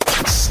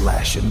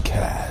Slash and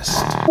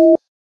Cast.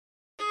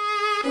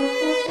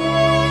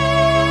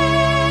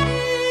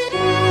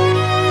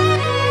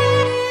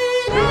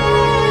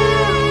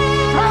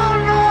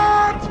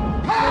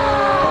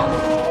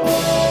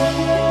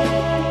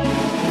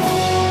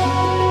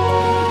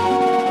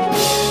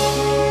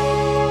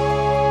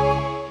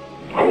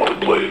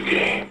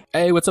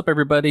 Hey, what's up,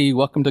 everybody?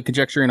 Welcome to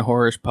Conjecturing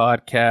Horrors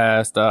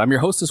podcast. I'm your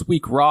host this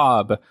week,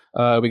 Rob.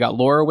 We got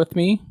Laura with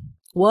me.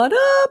 What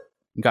up?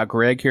 We got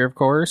Greg here, of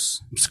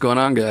course. What's going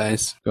on,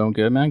 guys? Going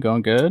good, man.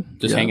 Going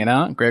good. Just hanging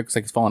out. Greg looks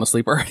like he's falling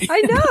asleep already.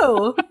 I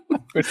know.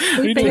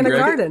 Sleeping in a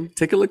garden.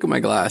 Take a look at my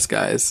glass,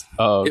 guys.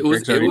 Oh,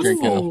 Greg's already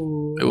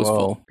drinking. It was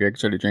full.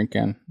 Greg's already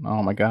drinking.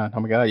 Oh my god.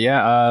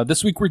 Yeah.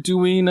 This week we're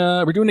doing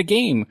a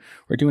game.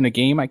 We're doing a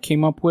game I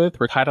came up with.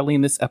 We're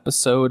titling this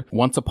episode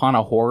 "Once Upon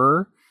a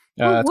Horror."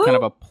 It's kind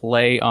of a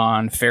play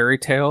on fairy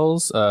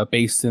tales,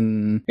 based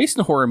in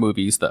horror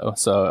movies, though.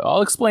 So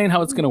I'll explain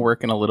how it's going to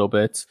work in a little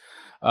bit.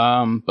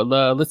 But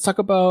let's talk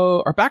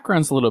about our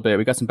backgrounds a little bit.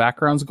 We got some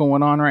backgrounds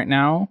going on right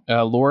now.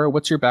 Laura,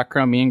 what's your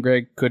background? Me and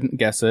Greg couldn't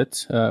guess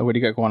it. What do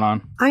you got going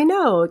on? I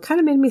know. It kind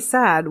of made me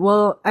sad.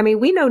 Well, I mean,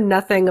 we know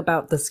nothing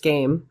about this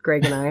game,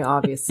 Greg and I,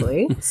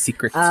 obviously.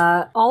 Secrets.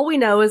 All we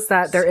know is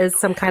that there is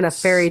some kind of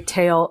fairy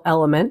tale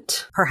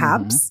element,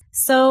 perhaps. Mm-hmm.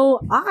 So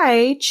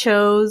I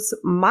chose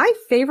my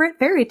favorite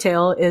fairy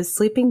tale is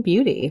Sleeping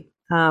Beauty.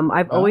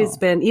 I've always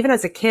been, even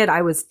as a kid,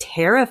 I was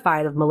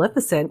terrified of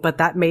Maleficent, but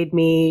that made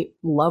me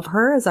love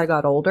her as I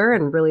got older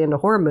and really into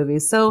horror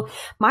movies. So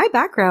my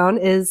background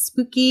is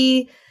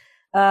spooky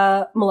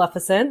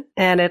Maleficent,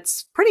 and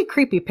it's pretty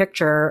creepy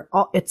picture.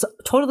 It's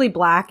totally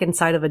black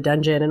inside of a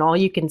dungeon, and all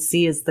you can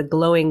see is the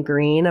glowing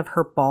green of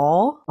her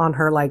ball on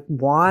her like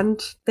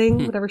wand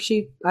thing, whatever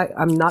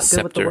I'm not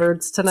good with the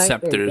words tonight.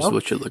 Scepter is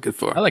what you're looking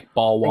for. I like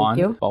ball wand.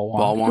 Thank you.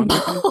 Ball wand.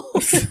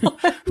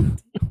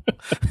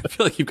 I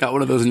feel like you've got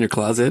one of those in your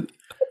closet.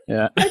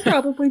 Yeah. I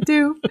probably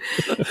do.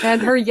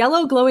 And her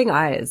yellow glowing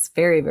eyes.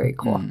 Very, very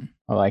cool.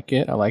 I like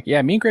it.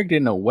 Yeah, me and Greg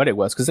didn't know what it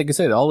was. Because like I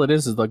said, all it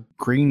is the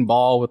green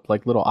ball with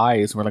like little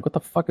eyes. And we're like, what the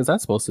fuck is that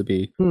supposed to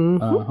be?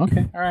 Mm-hmm.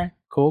 Okay. All right.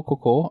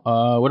 Cool.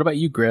 What about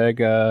you,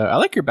 Greg? I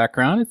like your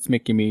background. It's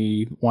making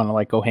me want to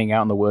like go hang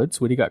out in the woods.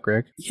 What do you got,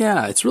 Greg?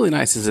 Yeah, it's really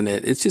nice, isn't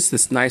it? It's just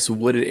this nice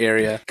wooded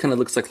area. Kind of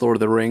looks like Lord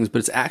of the Rings, but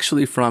it's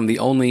actually from the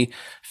only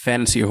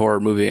fantasy horror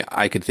movie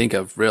I could think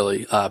of,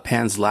 really,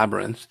 Pan's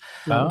Labyrinth.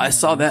 Oh, I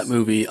saw that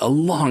movie a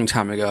long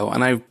time ago,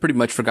 and I've pretty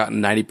much forgotten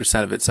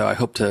 90% of it, so I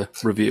hope to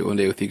review it one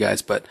day with you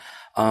guys. But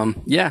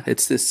yeah,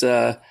 it's this...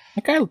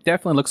 That guy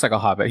definitely looks like a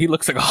hobbit. He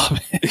looks like a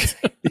hobbit.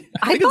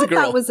 I thought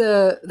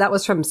that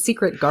was from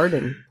Secret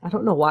Garden. I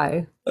don't know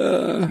why. I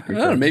don't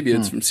know, maybe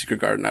it's from Secret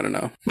Garden. I don't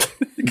know.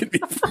 It could be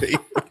free.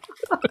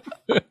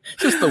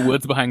 Just the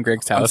woods behind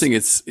Greg's house. I'm saying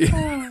it's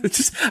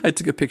just. I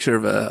took a picture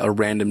of a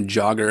random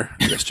jogger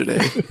yesterday.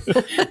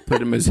 Put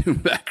it in my Zoom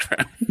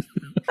background.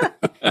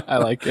 I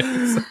like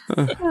it.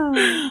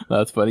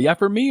 That's funny. Yeah,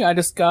 for me, I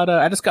just got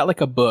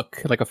like a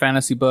book, like a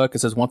fantasy book. It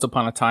says Once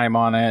Upon a Time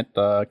on it.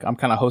 I'm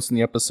kind of hosting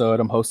the episode.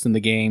 I'm hosting the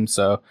game,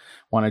 so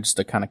wanted just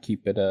to kind of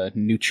keep it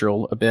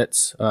neutral a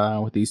bit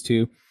with these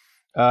two.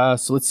 So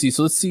let's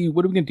see.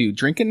 What are we gonna do?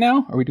 Drinking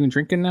now? Are we doing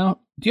drinking now?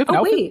 Do you have an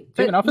outfit? Wait,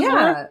 do you have an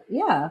outfit?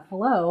 Yeah.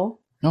 Hello.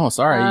 Oh,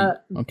 sorry.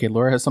 Okay,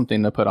 Laura has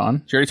something to put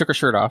on. She already took her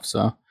shirt off,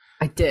 so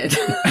I did.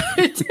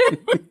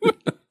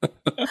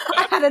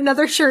 I had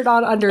another shirt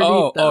on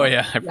underneath. Oh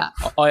yeah.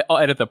 I'll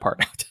edit the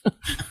part out.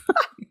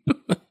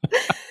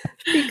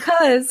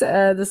 Because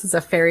this is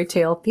a fairy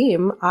tale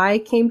theme, I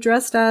came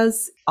dressed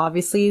as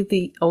obviously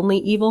the only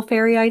evil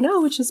fairy I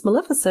know, which is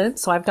Maleficent.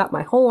 So I've got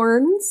my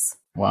horns.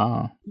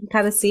 Wow. You can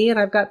kind of see, and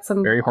I've got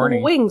some very horny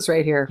cool wings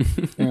right here.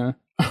 Yeah.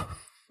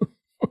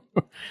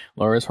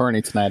 Laura's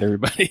horny tonight,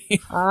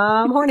 everybody.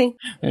 I'm horny.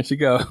 There she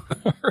go.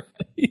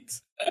 Right.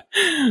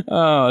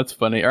 Oh, that's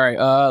funny. All right,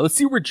 let's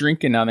see what we're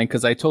drinking now then,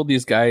 because I told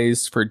these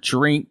guys for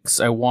drinks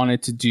I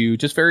wanted to do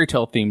just fairy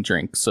tale themed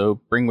drinks.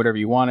 So bring whatever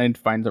you wanted,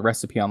 find the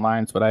recipe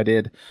online. That's what I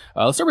did.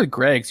 Let's start with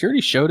Greg's. He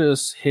already showed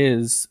us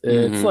his.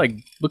 It's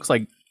looks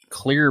like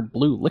clear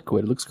blue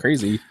liquid. It looks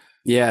crazy.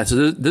 Yeah,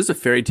 so there's a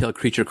fairy tale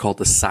creature called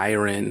the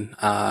siren.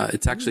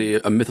 It's actually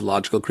a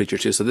mythological creature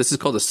too. So this is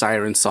called the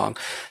siren song.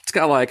 It's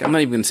got like, I'm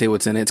not even going to say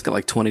what's in it. It's got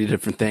like 20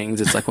 different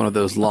things. It's like one of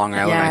those Long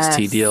Island iced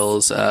tea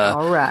deals.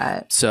 All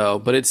right. So,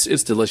 but it's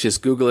delicious.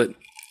 Google it,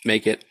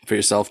 make it for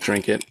yourself,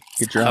 drink it.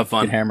 Get drunk, have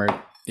fun. Get hammered.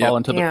 Yep.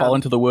 Fall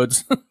into the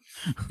woods.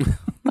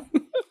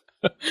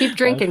 Keep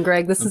drinking,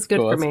 Greg. This is good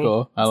for me.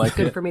 Cool. I like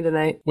it. Good for me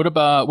tonight. What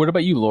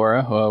about you,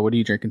 Laura? What are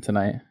you drinking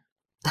tonight?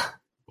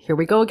 Here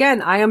we go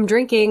again. I am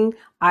drinking.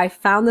 I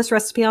found this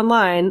recipe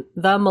online.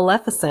 The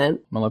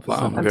Maleficent. Wow,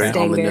 I'm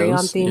staying very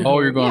on theme.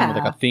 Oh, you're going with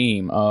like a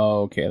theme.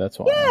 Oh, okay, that's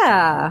why.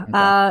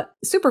 Yeah, okay.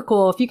 Super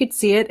cool. If you could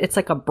see it, it's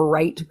like a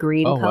bright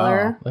green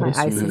color. Wow. My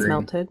ice is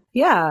melted.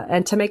 Yeah,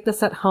 and to make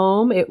this at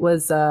home, it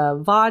was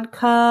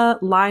vodka,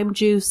 lime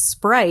juice,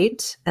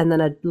 Sprite, and then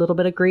a little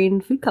bit of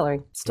green food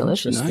coloring. It's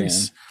delicious.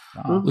 Nice.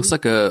 Looks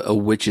like a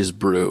witch's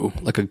brew,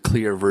 like a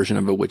clear version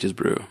of a witch's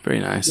brew. Very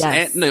nice.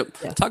 Yes. And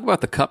talk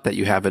about the cup that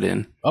you have it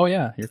in. Oh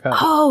yeah, your cup.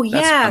 Oh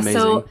That's yeah. amazing.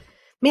 So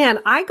man,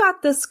 I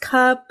got this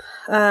cup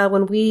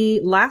when we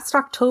last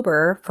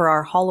October for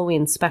our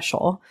Halloween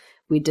special.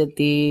 We did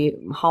the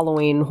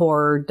Halloween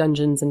horror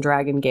Dungeons and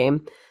Dragon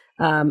game.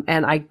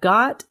 And I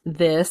got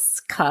this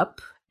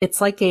cup. It's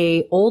like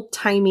a old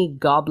timey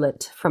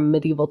goblet from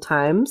medieval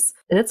times,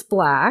 and it's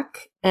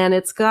black, and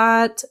it's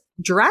got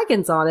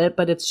dragons on it,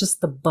 but it's just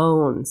the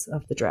bones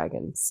of the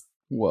dragons.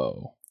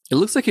 Whoa. It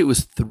looks like it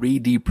was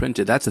 3D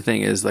printed. That's the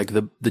thing, is like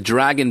the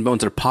dragon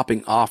bones are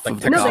popping off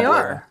of the No, goblet. they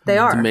are. They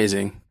are. It's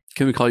amazing.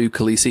 Can we call you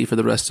Khaleesi for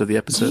the rest of the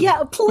episode?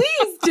 Yeah,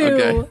 please do.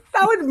 Okay.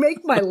 That would make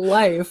my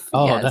life.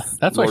 Oh, Yes.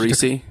 that's why Maurice?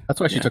 she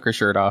took her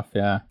shirt off.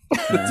 Yeah.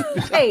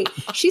 Hey,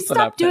 she what stopped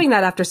happened. doing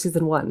that after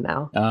season 1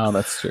 now. Oh,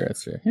 that's true.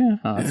 That's true. Yeah.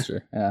 Oh, that's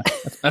true. Yeah.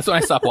 That's when I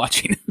stopped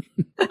watching.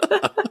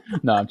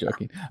 No, I'm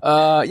joking.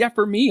 Yeah,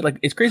 for me, like,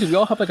 it's crazy. We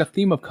all have like a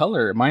theme of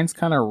color. Mine's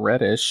kind of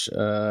reddish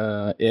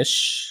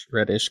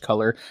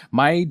color.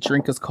 My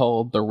drink is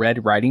called the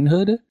Red Riding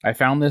Hood. I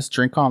found this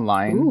drink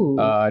online. Ooh.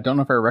 I don't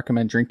know if I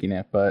recommend drinking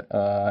it, but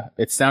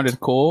it sounded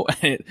cool.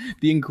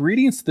 The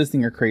ingredients to this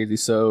thing are crazy.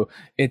 So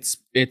it's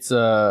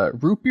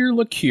root beer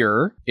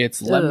liqueur.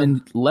 It's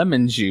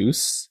lemon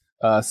juice.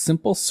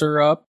 Simple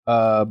syrup,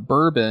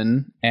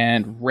 bourbon,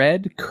 and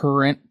red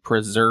currant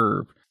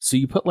preserve. So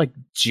you put like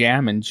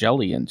jam and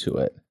jelly into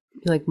it.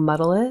 You like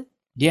muddle it?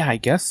 Yeah, I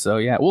guess so.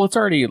 Yeah. Well, it's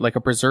already like a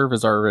preserve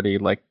is already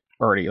like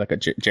a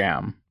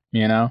jam,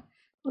 you know?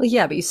 Well,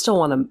 yeah, but you still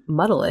want to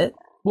muddle it.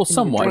 Well, your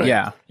somewhat. drink.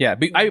 Yeah. Yeah.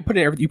 But you put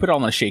it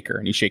all in a shaker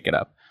and you shake it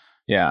up.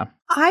 Yeah.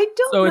 I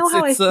don't So know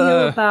how I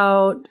feel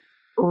about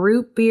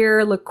root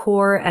beer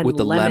liqueur and With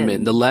the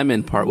lemon. The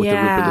lemon part with the root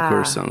beer Yeah.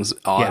 liqueur sounds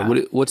odd.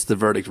 Yeah. What's the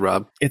verdict,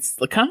 Rob? It's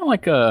kind of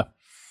like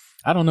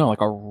I don't know, like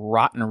a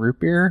rotten root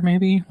beer,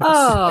 maybe?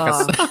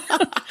 Oh.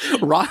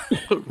 Is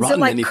it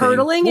like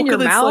curdling in Well, your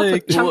 'cause it's mouth like-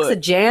 with chunks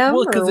of jam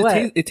Well, or because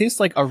what? it tastes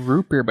like a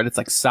root beer, but it's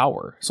like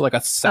sour. So like a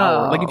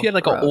sour, like if you had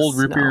like an gross. old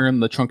root beer No. in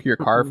the trunk of your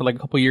car for like a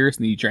couple years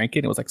and you drank it,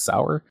 and it was like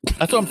sour.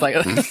 That's what I'm like.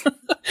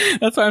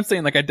 That's what I'm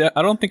saying. Like I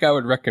don't think I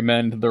would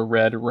recommend the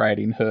Red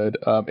Riding Hood.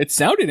 It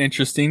sounded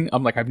interesting.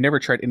 I'm like, I've never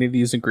tried any of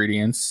these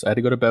ingredients. I had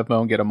to go to Bevmo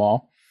and get them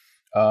all.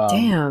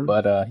 Damn.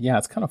 But yeah,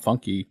 it's kind of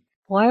funky.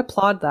 Well, I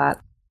applaud that.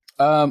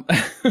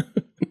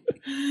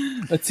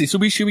 Let's see. So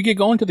should we get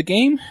going to the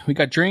game? We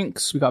got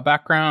drinks. We got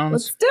backgrounds.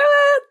 Let's do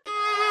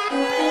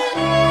it.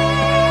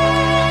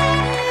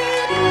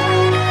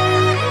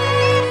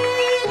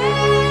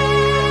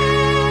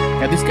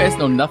 Yeah, these guys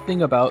know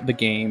nothing about the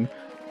game.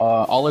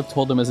 All I've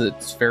told them is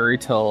it's fairy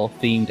tale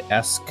themed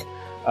esque.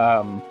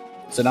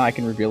 So now I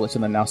can reveal it to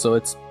them now. So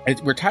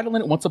we're titling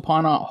it Once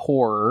Upon a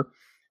Horror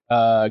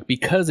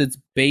because it's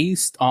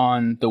based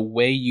on the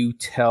way you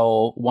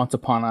tell Once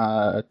Upon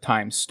a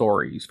Time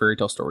stories, fairy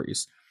tale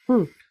stories.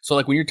 So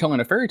like when you're telling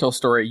a fairy tale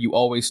story, you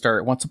always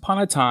start Once Upon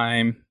a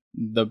Time,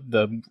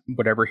 the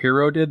whatever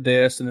hero did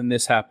this and then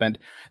this happened.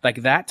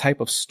 Like that type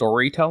of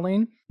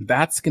storytelling,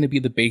 that's going to be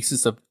the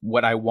basis of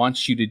what I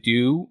want you to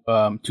do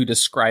to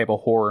describe a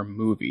horror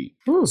movie.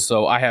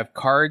 So I have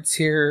cards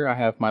here. I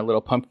have my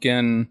little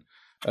pumpkin,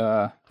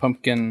 what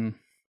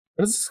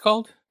is this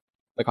called?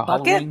 Like a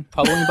Bucket?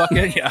 Halloween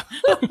bucket? Yeah.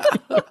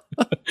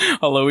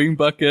 Halloween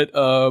bucket.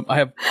 I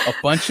have a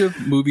bunch of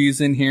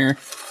movies in here.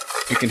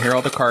 You can hear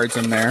all the cards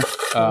in there.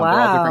 They're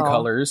all different Wow.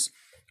 colors.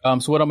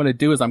 So what I'm going to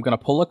do is I'm going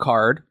to pull a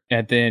card,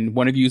 and then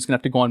one of you is going to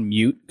have to go on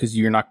mute because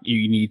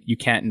you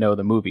can't know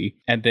the movie.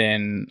 And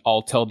then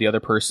I'll tell the other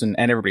person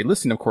and everybody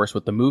listening, of course,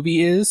 what the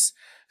movie is.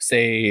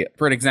 Say,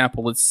 for an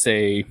example, let's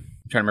say,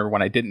 I'm trying to remember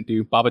when I didn't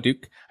do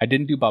Babadook. I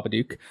didn't do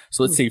Babadook.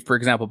 So let's say, for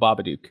example,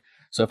 Babadook.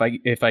 So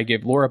if I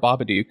give Laura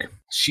Babadook,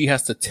 she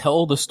has to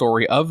tell the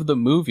story of the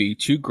movie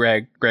to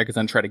Greg. Greg is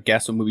then try to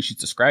guess what movie she's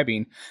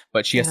describing,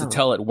 but she has to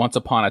tell it Once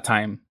Upon a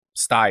Time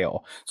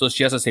style. So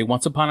she has to say,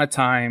 Once upon a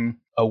time,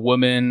 a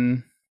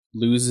woman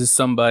loses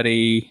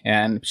somebody.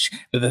 And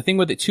the thing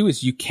with it too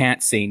is you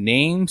can't say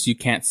names, you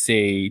can't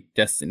say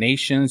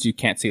destinations, you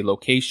can't say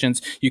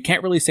locations, you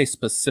can't really say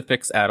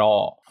specifics at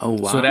all. Oh,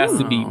 wow. So it has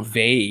to be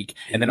vague.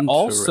 And then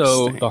also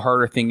Interesting. the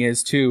harder thing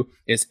is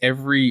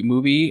every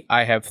movie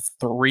I have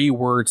 3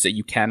 words that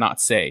you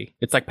cannot say.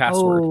 It's like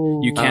password.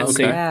 Oh, You can't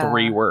say okay.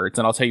 3 words,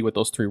 and I'll tell you what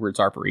those 3 words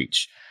are for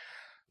each.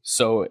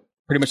 So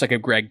pretty much like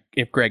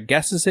if Greg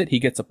guesses it, he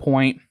gets a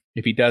point.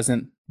 If he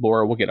doesn't,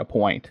 Laura will get a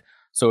point.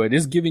 So it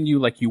is giving you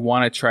like you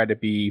want to try to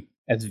be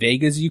as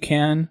vague as you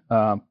can.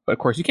 But of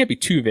course you can't be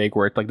too vague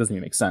where it like doesn't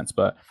even make sense.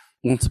 But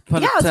Once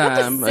upon Yeah, I a was about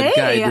to time, a say.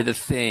 guy did a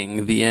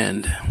thing. The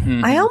end.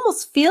 I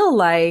almost feel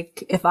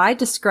like if I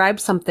describe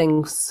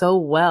something so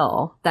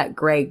well that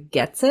Greg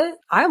gets it,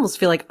 I almost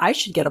feel like I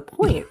should get a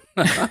point.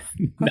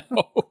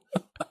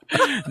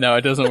 No,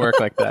 it doesn't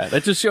work like that.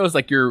 That just shows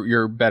like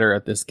you're better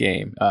at this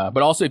game. But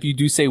also if you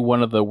do say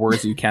one of the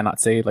words you cannot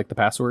say, like the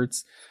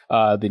passwords,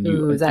 then Ooh,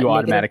 you is that you negative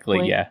automatically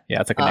point? yeah,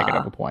 it's like a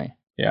negative point.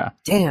 Yeah.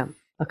 Damn.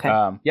 Okay.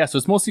 Yeah, so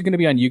it's mostly going to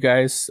be on you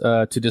guys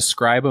to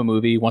describe a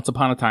movie Once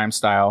Upon a Time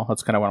style.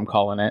 That's kind of what I'm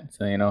calling it.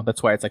 So,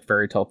 that's why it's like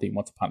fairy tale theme,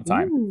 Once Upon a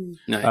Time. Ooh.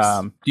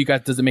 Nice. Do you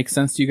guys, does it make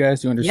sense to you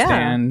guys? Do you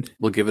understand?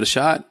 We'll give it a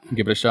shot.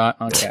 Give it a shot.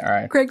 Okay, all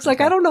right. Greg's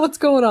like, I don't know what's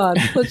going on.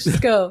 Let's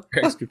just go.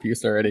 Greg's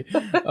confused already.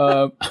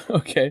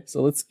 Okay,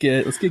 so let's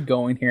get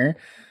going here.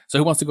 So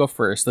who wants to go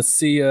first? Let's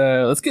see.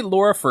 Let's get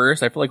Laura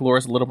first. I feel like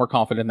Laura's a little more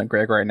confident than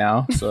Greg right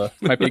now, so it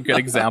might be a good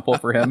example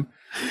for him.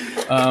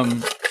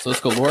 So let's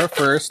go Laura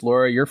first.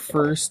 Laura, your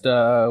first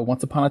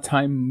Once Upon a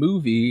Time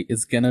movie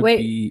is gonna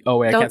be. Oh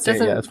wait, I can't say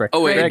it. Yeah, that's right.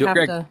 Oh wait,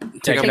 Greg,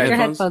 take your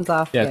headphones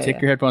off. Yeah, take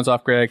your headphones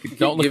off, Greg.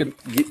 Don't look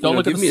at. Don't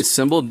look at me a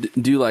symbol.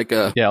 Do like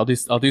a. Yeah, I'll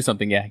do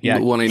something. Yeah.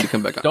 Wanting to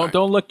come back.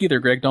 Don't look either,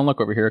 Greg. Don't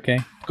look over here. Okay.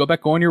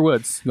 Go in your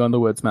woods. Go in the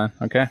woods, man.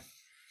 Okay.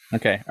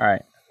 All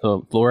right.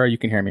 So Laura, you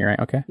can hear me, right?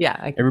 Okay. Yeah.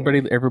 I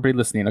can everybody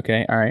listening.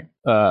 Okay. All right.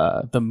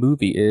 The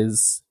movie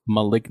is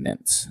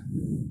Malignant.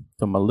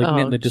 The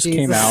Malignant that just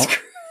came out.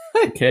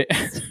 Okay.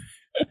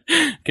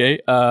 Okay.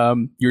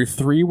 Your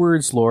 3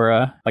 words,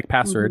 Laura, like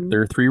password.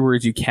 There are 3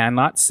 words you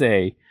cannot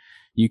say.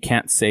 You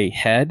can't say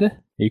head.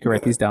 You can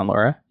write these down,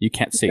 Laura. You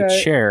can't say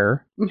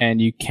chair,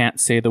 and you can't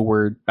say the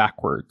word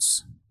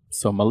backwards.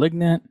 So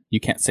Malignant, you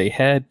can't say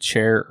head,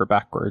 chair, or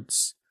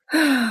backwards.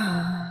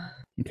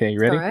 Okay, you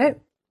ready? All right.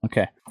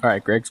 Okay. All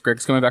right, Greg's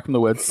coming back from the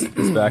woods.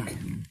 He's back.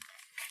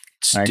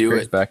 Just All right, do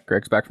Greg's it. back.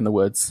 Greg's back from the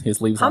woods.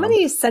 His leaves. How on him.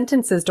 many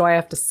sentences do I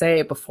have to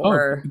say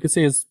before? You can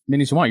say as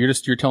many as you want.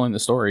 You're telling the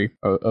story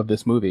of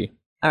this movie.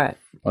 All right.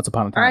 Once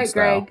Upon a Time. All right,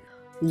 style. Greg.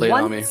 Lay it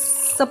on me.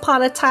 Once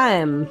upon a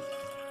time,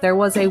 there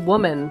was a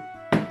woman.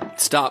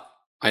 Stop.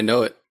 I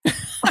know it.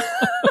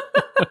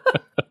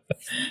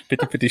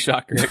 50-50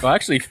 shot, Greg. Well,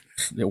 actually,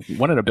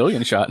 1 in a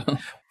billion shot.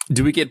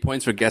 Do we get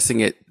points for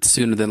guessing it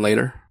sooner than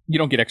later? You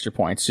don't get extra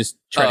points. Just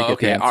try to get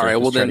the answer. All right.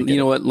 Just Well, try to then get you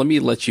know it. what? Let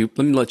me let you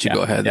Yeah,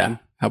 go ahead. yeah. Then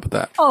how about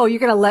that? Oh, you're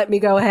going to let me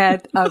go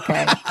ahead?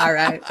 Okay. All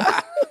right.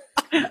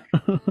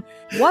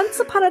 Once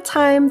upon a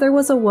time, there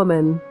was a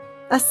woman,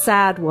 a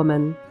sad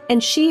woman,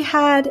 and she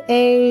had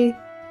a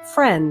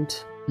friend.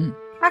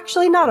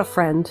 Actually, not a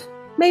friend.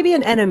 Maybe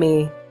an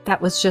enemy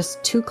that was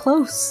just too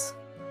close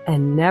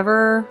and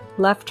never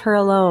left her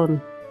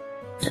alone.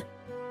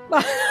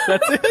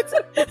 That's it. That's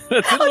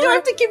it. Oh, do I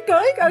have to keep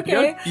going?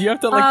 Okay. You have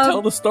to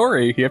tell the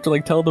story. You have to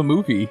tell the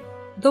movie.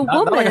 The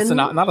Not woman,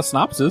 like not a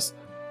synopsis.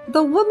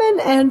 the woman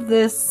and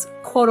this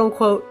quote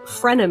unquote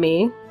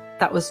frenemy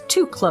that was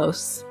too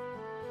close,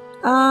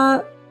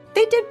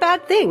 they did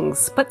bad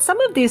things, but some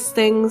of these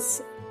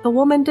things the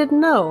woman didn't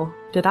know.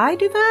 Did I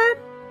do that?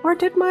 Or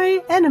did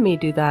my enemy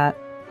do that?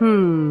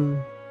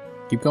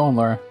 Keep going,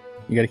 Laura.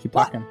 You got to keep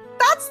talking.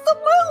 That's the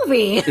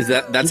movie! Is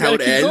that's You how gotta it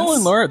keep ends?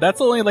 going, Laura. That's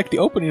only like the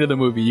opening of the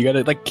movie. You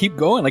got to keep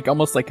going,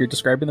 almost like you're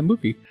describing the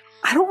movie.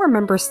 I don't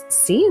remember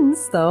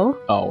scenes, though.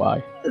 Oh,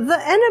 why? The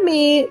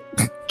enemy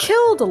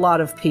killed a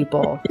lot of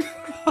people.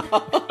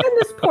 And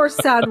this poor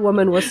sad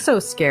woman was so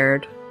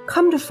scared.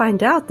 Come to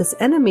find out, this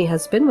enemy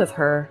has been with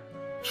her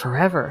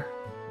forever.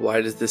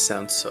 Why does this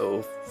sound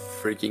so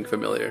freaking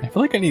familiar? I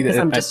feel like I need Because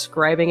to. I'm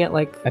describing it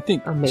like I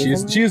think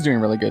amazing. she is doing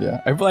really good.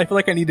 Yeah, I feel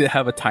like I need to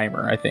have a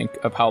timer. I think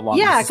of how long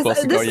yeah, this is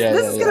because supposed to go.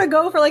 this is gonna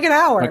go for like an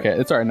hour. Okay,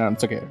 it's all right. No,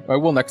 it's okay. All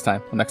right, next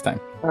time.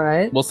 All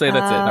right. We'll say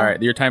that's it. All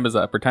right, your time is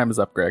up. Your time is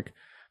up, Greg.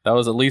 That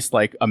was at least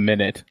like a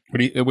minute.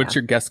 What's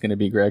your guess going to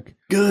be, Greg?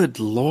 Good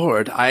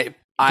Lord. It's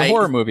a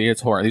horror movie. It's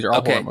horror. These are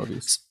all horror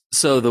movies.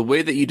 So the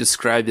way that you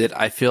described it,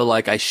 I feel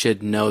like I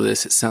should know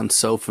this. It sounds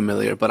so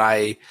familiar, but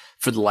I,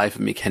 for the life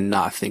of me,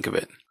 cannot think of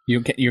it.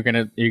 You're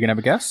gonna have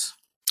a guess?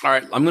 All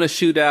right, I'm gonna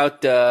shoot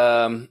out.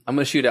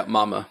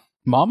 Mama.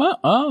 Mama?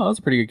 Oh, that was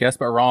a pretty good guess,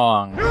 but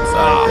wrong.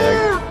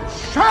 Sorry, Greg.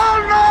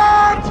 Shall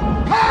not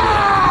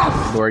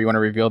pass! Laura, you want to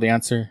reveal the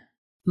answer?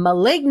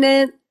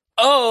 Malignant.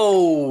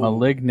 Oh,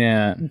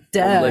 Malignant. Duh.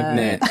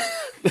 Malignant.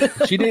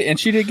 She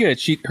did good.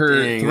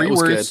 Her Dang, three that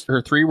was words. good.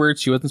 Her 3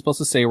 words she wasn't supposed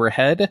to say were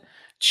head,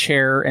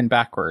 chair, and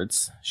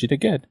backwards. She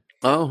did good.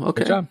 Oh,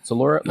 okay. Good job. So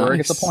Laura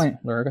gets a Nice. point.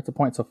 Laura gets a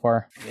point so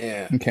far.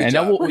 Yeah. Okay, Good and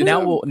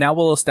job. now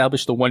we'll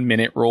establish the 1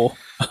 minute rule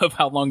of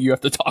how long you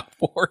have to talk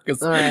for.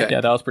 Because All right.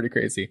 yeah, that was pretty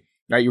crazy.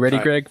 All right, you ready,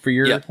 All right. Greg, for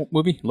your Yep.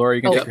 movie? Laura,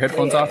 you can take your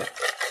headphones yeah. off.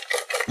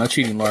 No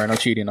cheating, Laura. No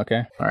cheating.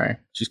 Okay. All right.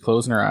 She's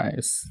closing her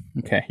eyes.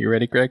 Okay, you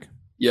ready, Greg?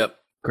 Yep.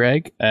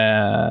 Greg,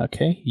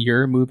 okay,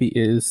 your movie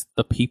is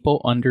The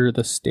People Under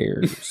the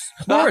Stairs.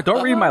 Laura,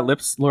 don't read my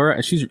lips, Laura.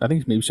 I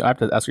think maybe I have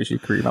to ask her if she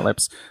can read my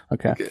lips.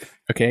 Okay.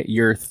 Okay,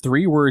 your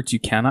 3 words you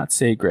cannot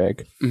say,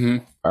 Greg. Mm-hmm.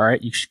 All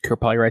right, you could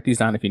probably write these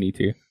down if you need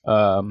to.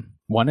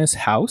 1 is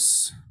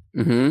house,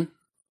 Mm-hmm.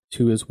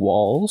 2 is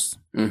walls,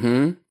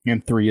 Mm-hmm.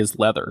 and 3 is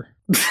leather.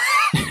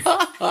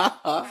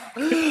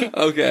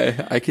 Okay.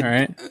 I can. All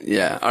right.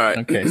 Yeah. All right.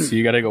 Okay, so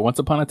you got to go Once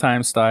Upon a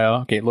Time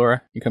style. Okay,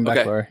 Laura, you come back,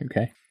 Okay. Laura.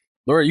 Okay.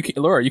 Laura,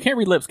 you can't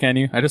read lips, can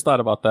you? I just thought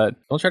about that.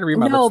 Don't try to read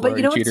my lips, No, Laura, but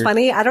you know what's cheater.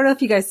 funny? I don't know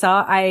if you guys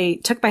saw. I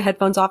took my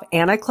headphones off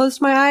and I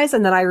closed my eyes,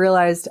 and then I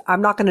realized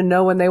I'm not going to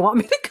know when they want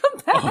me to come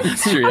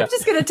That's true. Yeah. I'm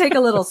just gonna take a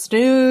little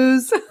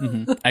snooze.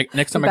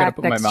 Next time I gotta Back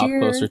put my next mouth year.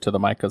 closer to the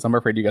mic because I'm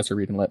afraid you guys are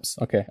reading lips.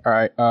 Okay. All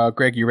right.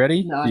 Greg, you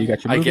ready? No, You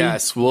got your I movie?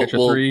 guess You got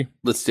your three.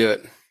 let's do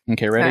it.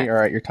 Okay. Ready? Okay. All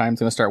right. Your time's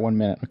gonna start 1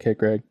 minute. Okay,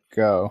 Greg,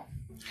 go.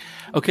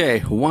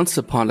 Okay, once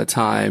upon a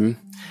time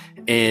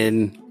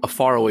in a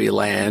faraway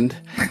land,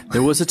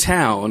 there was a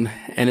town,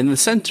 and in the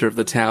center of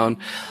the town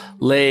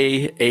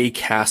lay a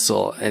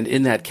castle, and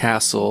in that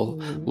castle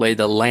lay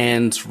the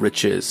land's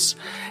riches.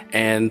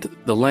 And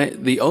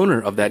the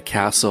owner of that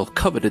castle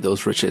coveted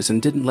those riches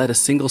and didn't let a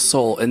single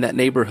soul in that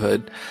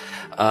neighborhood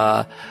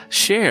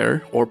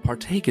share or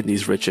partake in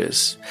these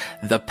riches.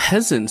 The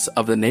peasants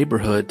of the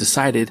neighborhood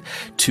decided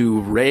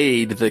to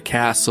raid the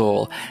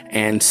castle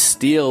and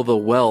steal the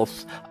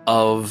wealth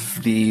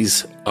of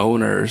these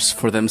owners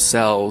for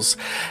themselves.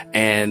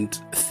 And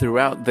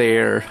throughout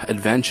their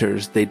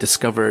adventures, they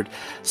discovered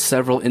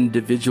several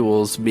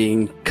individuals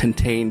being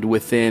contained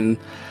within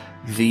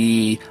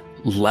the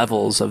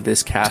levels of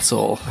this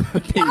castle,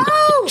 being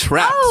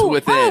trapped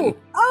within.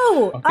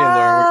 Okay,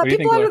 Laura, what do you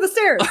people think, under Laura? the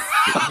stairs.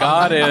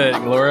 Got it.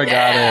 Laura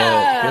got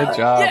it. Good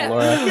job,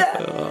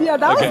 Laura. Yeah,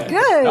 that was good.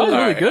 That was really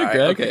Alright, good,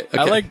 alright, Greg. okay.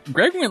 I like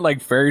Greg went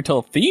like fairy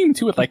tale theme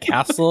too with like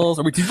castles.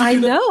 Or did you I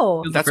do that know.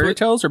 because of That's fairy what-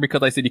 tales or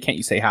because I said you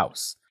can't say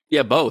house?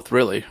 Yeah, both,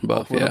 really.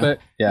 Both, A little yeah. bit.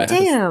 Yeah.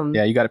 Damn.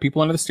 Yeah, you got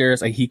people under the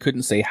stairs. He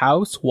couldn't say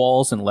house,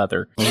 walls, and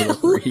leather. Those are the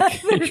three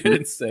he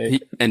couldn't say.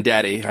 And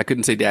daddy. I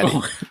couldn't say daddy.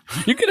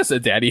 You could have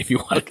said daddy if you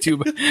wanted to,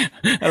 but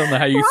I don't know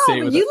how you say it.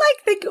 Wow, With you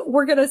think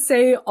we're gonna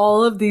say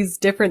all of these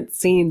different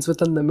scenes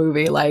within the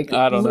movie? Like,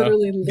 I don't know.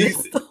 literally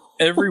list them.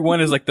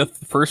 Everyone is like the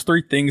first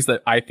three things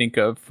that I think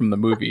of from the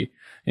movie.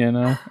 You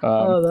know?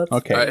 That's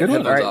okay. All right, Good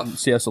one. All headphones right. off.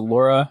 So, yeah, so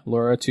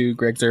Laura 2,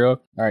 Greg 0. All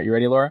right, you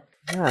ready, Laura?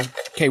 Yeah.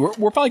 Okay, we're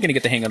probably going to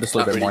get the hang of this a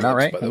little Not bit more reading now,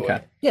 right? lips, by the Okay.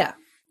 way. Yeah.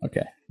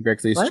 Okay.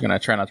 Greg's just What? going to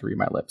try not to read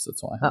my lips.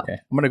 That's why. Oh. Okay.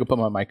 I'm going to go put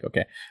my mic.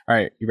 Okay. All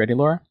right. You ready,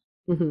 Laura?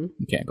 Mm-hmm.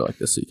 You can't go like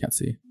this so you can't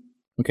see.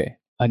 Okay.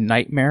 A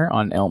Nightmare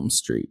on Elm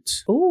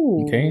Street.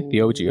 Ooh. Okay.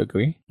 The OG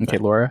agree. Okay,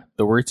 Laura.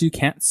 The words you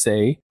can't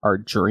say are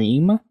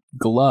dream,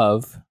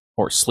 glove,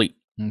 or sleep.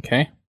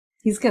 Okay.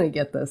 He's gonna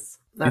get this.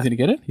 He's going to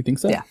get it? You think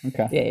so? Yeah.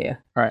 Okay. Yeah.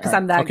 All right. Because all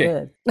I'm right. that Okay.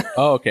 good.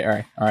 Oh, okay. All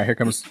right. All right. Here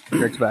comes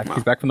Greg's back.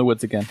 He's back from the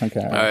woods again. Okay.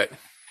 All right.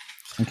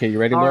 Okay. You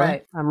ready, All Laura?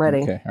 right, I'm ready.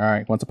 Okay. All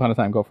right. Once upon a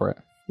time. Go for it.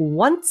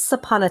 Once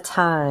upon a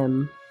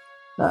time.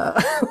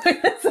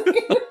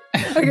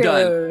 Okay,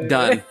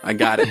 Done. I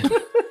got it.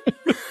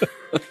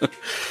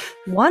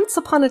 Once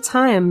upon a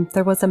time,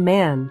 there was a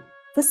man.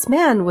 This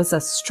man was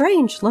a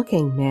strange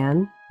looking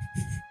man.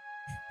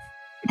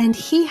 And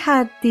he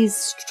had these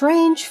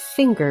strange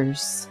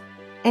fingers.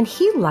 And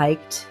he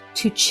liked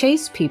to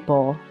chase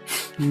people,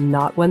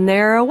 not when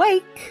they're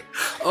awake.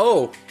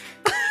 Oh.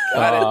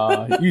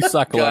 Got it. You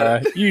suck, Got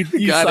Laura. it.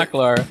 You Got suck, it.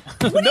 Laura.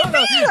 I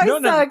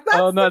suck? That's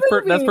Oh no,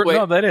 the that's movie.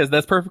 no, that is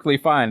that's perfectly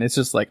fine. It's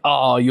just like,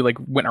 oh, you like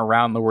went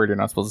around the word you're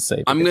not supposed to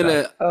say. I'm Look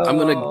at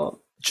gonna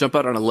jump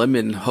out on a limb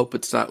and hope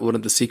it's not one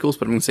of the sequels,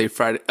 but I'm gonna say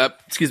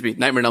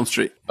Nightmare on Elm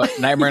Street. that.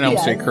 Nightmare on Elm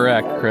Yeah. Street.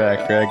 Correct.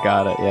 Greg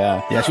got it.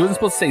 Yeah. She wasn't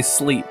supposed to say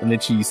sleep, and then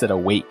she said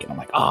awake, and I'm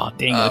like, oh,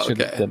 dang, I Oh, should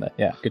have okay. done that.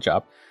 Yeah, good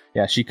job.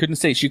 Yeah, she couldn't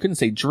say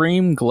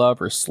dream,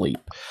 glove, or sleep.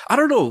 I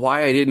don't know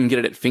why I didn't get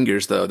it at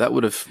fingers though. That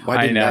would have. Why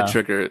I didn't that know.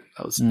 trigger it?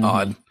 That was Mhm.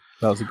 odd.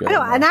 That was a good I know,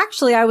 one. and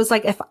actually, I was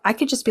like, if I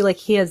could just be like,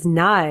 he has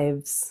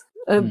knives.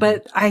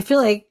 But I feel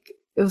like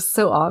it was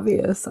so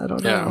obvious. I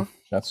don't Yeah. know.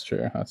 That's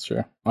true.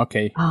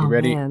 Okay, Oh, you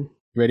ready? man.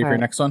 You ready for All your right.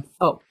 next one?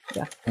 Oh,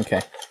 yeah.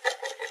 Okay.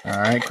 All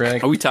right,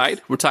 Greg. Are we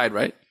tied? We're tied,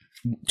 right?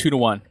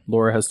 2-1.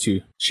 Laura has 2.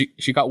 She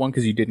got one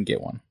because you didn't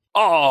get one.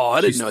 Oh,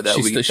 I didn't She- know that.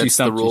 She, That's she the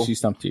stumped rule. you. She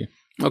stumped you.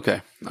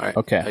 Okay. All right.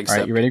 Okay. I All right.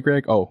 accept. You ready,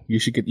 Greg? Oh, you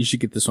should get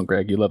this one,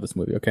 Greg. You love this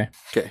movie. Okay.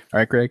 Okay. All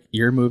right, Greg.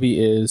 Your movie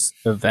is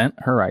Event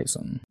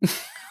Horizon.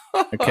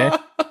 Okay.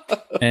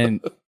 And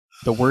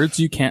the words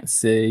you can't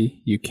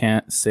say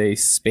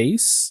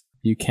space,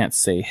 you can't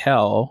say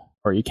hell,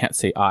 or you can't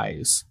say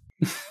eyes.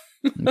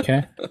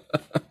 Okay.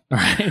 All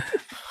right.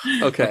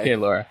 Okay. Okay,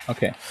 Laura.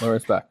 Okay,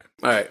 Laura's back.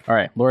 All right. All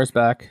right, Laura's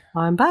back.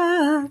 I'm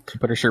back. She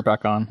put her shirt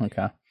back on.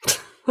 Okay.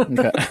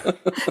 Okay.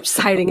 Just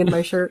hiding in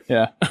my shirt.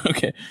 Yeah.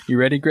 Okay. You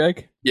ready,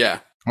 Greg? Yeah.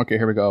 Okay,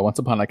 here we go. Once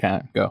upon a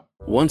time. Go.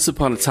 Once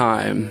upon a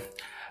time,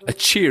 a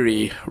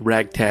cheery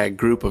ragtag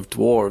group of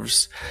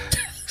dwarves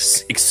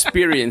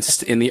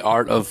experienced in the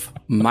art of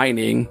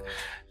mining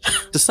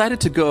decided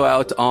to go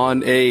out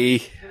on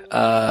a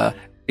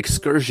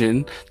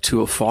excursion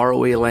to a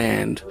faraway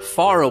land,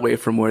 far away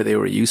from where they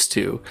were used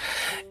to,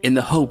 in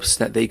the hopes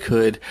that they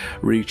could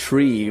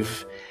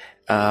retrieve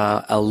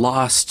a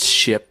lost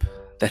ship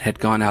that had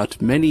gone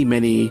out many,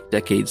 many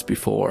decades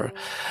before.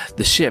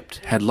 The ship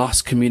had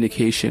lost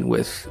communication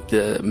with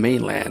the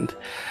mainland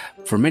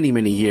for many,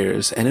 many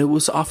years, and it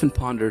was often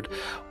pondered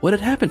what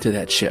had happened to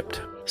that ship.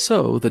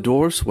 So the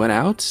dwarves went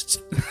out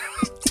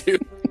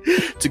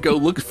to go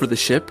look for the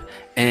ship,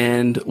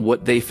 and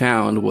what they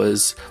found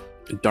was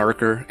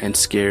darker and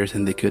scarier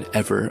than they could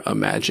ever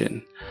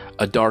imagine.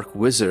 A dark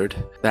wizard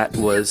that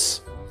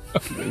was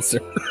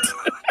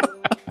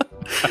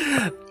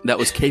that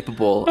was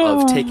capable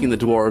of taking the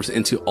dwarves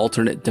into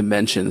alternate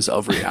dimensions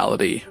of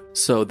reality.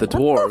 So the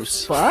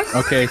dwarves. Fuck.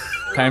 Okay,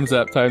 time's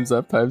up.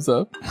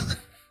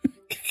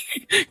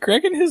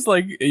 Greg and his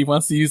he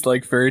wants to use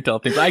fairy tale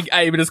things. I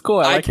mean, it's cool.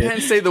 I like can't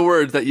it. say the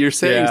words that you're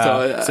saying.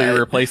 Yeah. So you're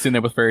replacing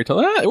it with fairy tale.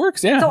 It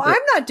works. Yeah. So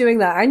I'm not doing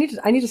that. I need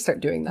to start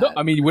doing that. No,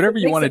 I mean, whatever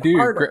you want to do.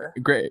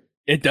 Great.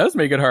 It does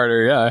make it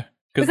harder. Yeah.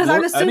 Because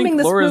I'm assuming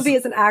this movie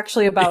isn't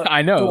actually about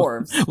I know.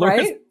 dwarves,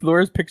 right?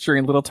 Laura's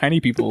picturing little tiny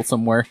people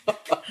somewhere.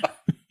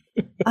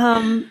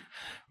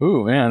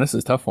 Ooh, man, this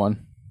is a tough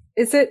one.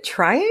 Is it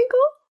triangle?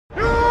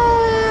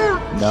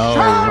 No,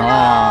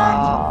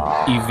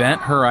 wrong.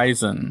 Event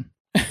Horizon.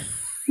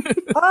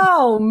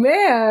 Oh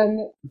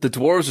man, The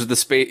dwarves are the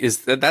space.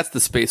 That's the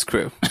space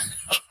crew.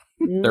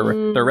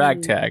 The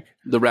ragtag.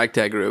 The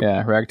ragtag group.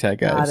 Yeah, ragtag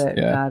guys.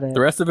 Got it. The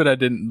rest of it I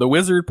didn't. The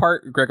wizard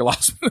part, Greg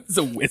lost is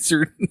a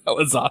wizard. That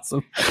was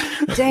awesome.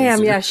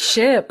 Damn, yeah,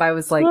 ship. I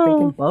was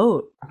thinking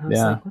boat. I was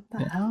Yeah. like, what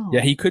the hell?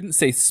 Yeah, he couldn't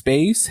say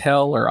space,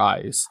 hell, or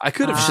eyes. I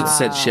could have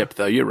said ship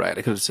though. You're right.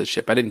 I could have said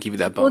ship. I didn't give you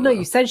that bone. Well, no, though.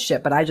 you said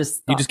ship, but I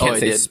just You just can't I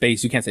say did.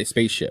 space. You can't say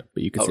spaceship,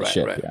 but you can say right,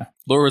 ship. right. Yeah.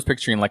 Laura was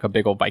picturing a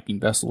big old Viking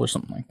vessel or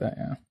something like that.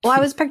 Yeah. Well, I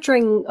was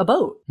picturing a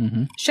boat,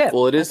 Mm-hmm. ship.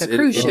 Well, it is. like a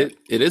cruise ship.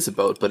 It is a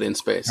boat, but in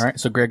space. All right.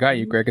 So Greg got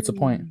you. Greg gets a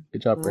point.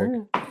 Good job, Greg.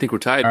 Mm. I think we're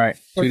tied. All right.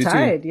 We're 2-2.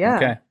 tied, yeah.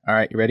 Okay. All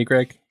right. You ready,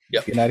 Greg?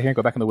 Yep. Getting out of here.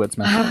 Go back in the woods,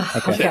 man.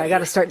 Okay, I got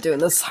to start doing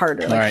this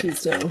harder, like right.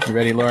 he's doing. You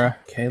ready, Laura?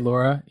 Okay,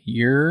 Laura.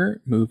 Your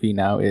movie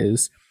now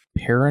is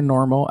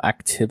Paranormal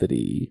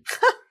Activity.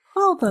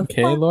 Oh, the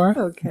Okay, fuck? Laura.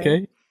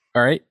 Okay.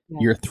 All right. Yeah.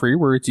 Your 3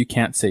 words you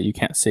can't say. You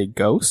can't say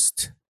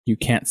ghost. You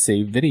can't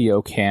say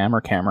video cam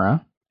or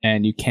camera.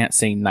 And you can't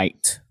say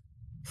night.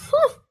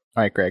 All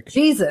right, Greg.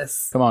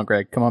 Jesus. Come on,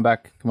 Greg. Come on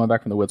back. Come on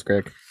back from the woods,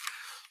 Greg.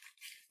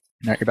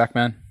 All right, you're back,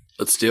 man.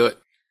 Let's do it.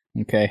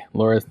 Okay.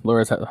 Laura's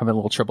having a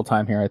little triple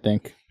time here, I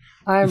think.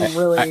 I'm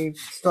really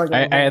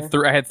struggling.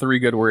 I had 3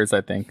 good words,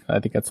 I think. I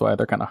think that's why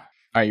they're kind of... All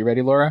right, you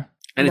ready, Laura?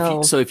 And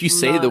No, if you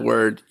say the not.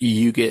 word,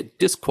 you get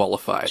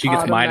disqualified. She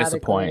gets minus a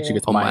point. Automatically. She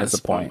gets Oh, minus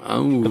a point.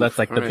 Oh, So that's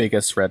the all right.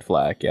 biggest red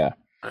flag, yeah.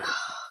 God,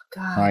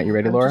 All right, you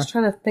ready, Laura? I'm just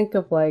trying to think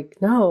of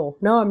no,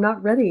 I'm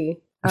not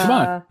ready. Come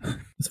on.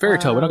 It's fairy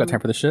tale. We don't got time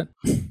for this shit.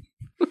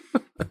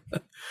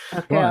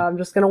 Okay, on. I'm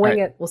just gonna wing All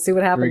right. it. We'll see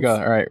what happens. Here we go.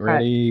 All right,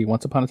 ready?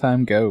 Once upon a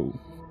time, go.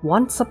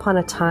 Once upon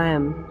a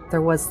time,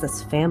 there was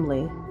this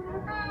family.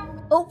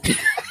 Oh,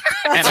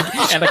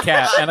 And a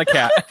cat. And a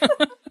cat.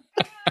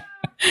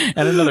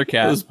 And another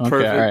cat. That was perfect.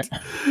 Okay,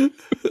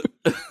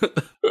 all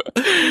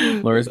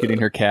right. Laura's getting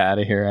her cat out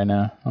of here. I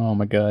know. Oh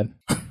my god.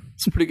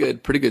 It's pretty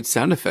good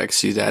sound effects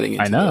she's adding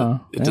into, I know,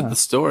 into yeah. the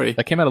story.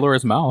 That came out of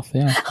Laura's mouth.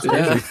 Yeah.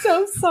 Yeah. I'm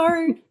so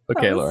sorry.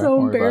 Okay, that was Laura, so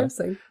don't worry about it.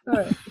 embarrassing. All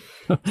right,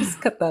 just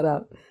cut that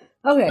out.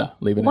 Okay. No,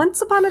 leave it in. Once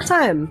upon a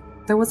time,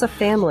 there was a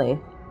family.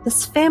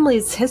 This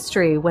family's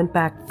history went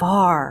back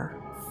far,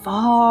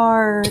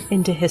 far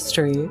into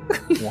history.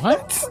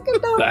 What?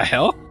 The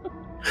hell?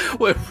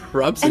 Wait,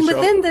 Rob's And in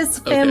trouble? within this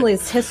Okay.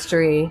 family's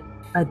history,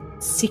 a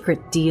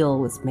secret deal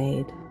was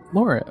made.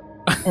 Laura.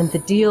 And the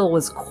deal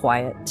was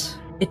quiet.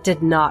 It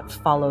did not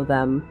follow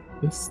them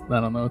I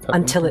don't know what's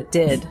happening. until it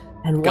did.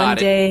 And Got one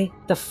it. day,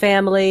 the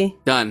family...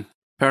 Done.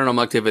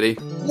 Paranormal Activity.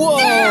 Whoa,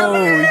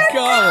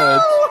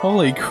 God.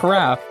 Holy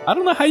crap. I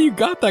don't know how you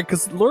got that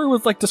because Laura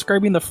was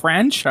describing the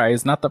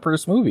franchise, not the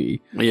first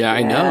movie. Yeah, I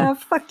Yeah, know.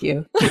 fuck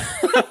you.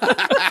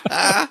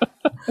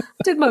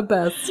 Did my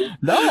best.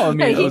 No, I mean,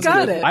 Hey, he it was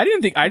got good. it. I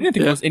didn't think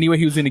there was any way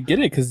he was going to get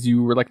it because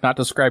you were not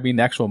describing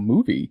the actual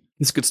movie.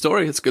 It's a good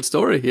story. It's a good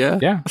story. Yeah.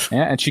 Yeah,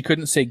 and she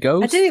couldn't say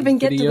ghost. I didn't even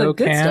get to video the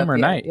good cam stuff or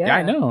yet, night. yeah.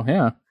 I know.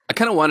 Yeah, I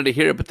kind of wanted to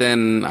hear it, but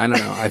then I don't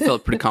know. I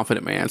felt pretty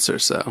confident in my answer.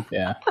 So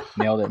yeah,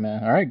 nailed it,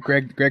 man. All right,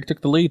 Greg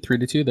took the lead,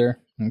 3-2 there.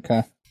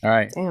 Okay, all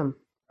right, Damn.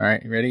 all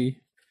right, you ready?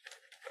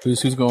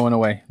 Who's going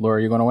away?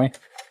 Laura, you going away?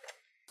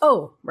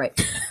 Oh, right.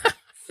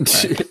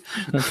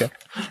 Okay,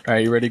 all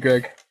right, you ready,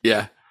 Greg?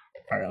 yeah.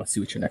 All right, let's see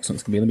what your next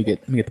one's gonna be. Let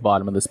me get the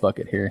bottom of this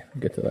bucket here.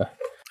 Get to the.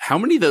 How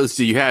many of those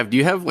do you have? Do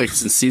you have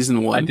since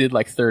season 1? I did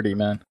 30,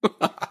 man.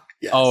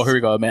 Yes. Oh, here we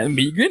go, man.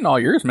 You're getting all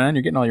yours, man.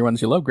 You're getting all your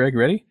ones you love, Greg.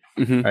 Ready?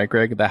 Mhm. All right,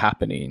 Greg. The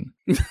Happening.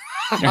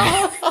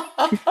 I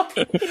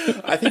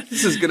think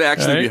this is gonna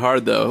actually be Right.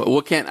 hard though.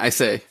 What can't I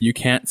say? You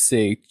can't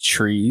say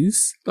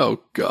trees. Oh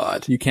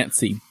God. You can't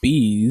say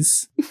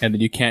bees, and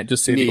then you can't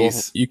just say the whole,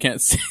 Knees. you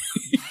can't say.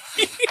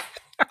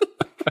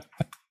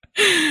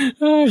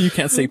 You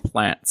can't say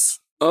plants.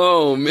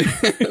 Oh man.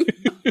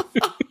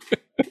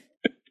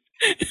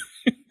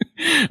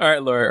 All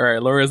right, Laura. All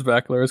right, Laura's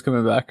back. Laura's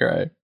coming back. All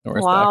right.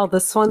 Laura's Wow, back.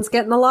 this one's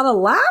getting a lot of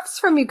laughs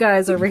from you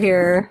guys over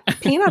here.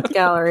 Peanut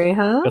Gallery,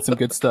 huh? Got some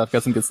good stuff.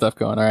 Got some good stuff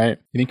going. All right.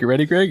 You think you're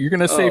ready, Greg? You're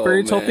gonna say Oh,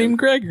 fairy tale man. theme,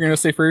 Greg? You're gonna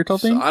say fairy tale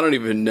theme? I don't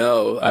even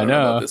know. I don't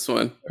know about this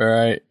one. All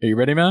right. Are you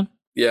ready, man?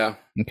 Yeah.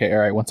 Okay. All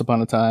right. Once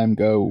upon a time,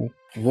 go.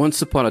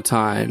 Once upon a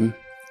time,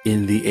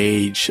 in the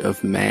age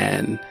of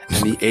man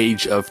and the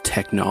age of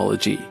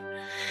technology,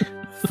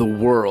 the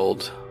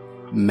world,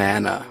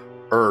 Mana,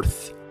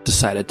 Earth,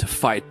 decided to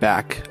fight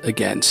back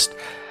against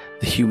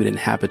the human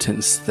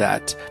inhabitants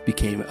that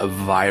became a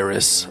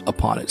virus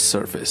upon its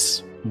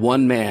surface.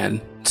 One man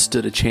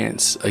stood a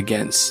chance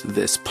against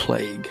this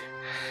plague.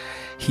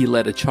 he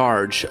led a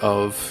charge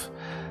of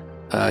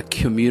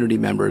community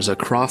members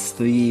across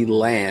the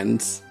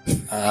lands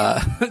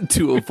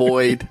to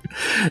avoid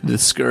the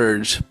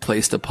scourge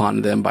placed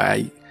upon them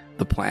by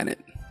the planet.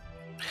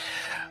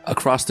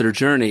 Across their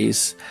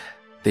journeys,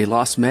 they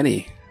lost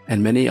many,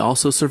 and many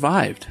also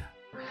survived.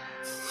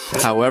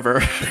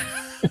 However,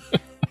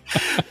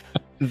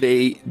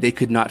 they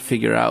could not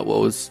figure out what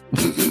was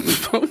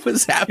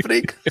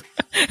happening.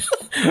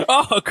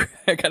 Oh,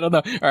 Greg, I don't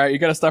know. All right, you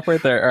gotta stop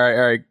right there.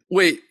 All right.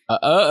 Wait.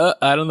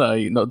 I don't know.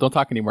 No, don't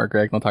talk anymore,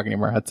 Greg. Don't talk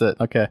anymore. That's it.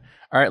 Okay.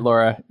 All right,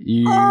 Laura.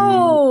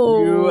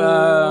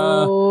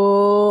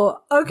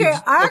 Okay.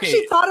 I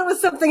actually thought it was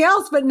something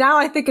else, but now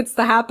I think it's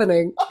The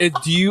Happening.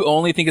 Do you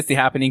only think it's The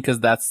Happening because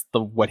that's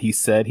what he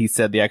said? He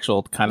said the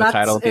actual kind of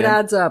title. It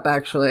adds up,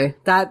 actually.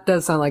 That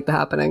does sound like The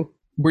Happening.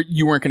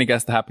 You weren't going to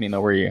guess The Happening, though,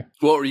 were you?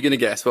 What were you going to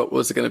guess? What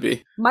was it going to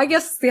be? My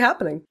guess is The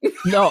Happening.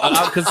 No,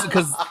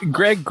 because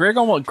Greg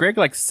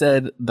like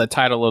said the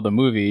title of the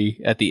movie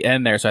at the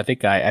end there, so I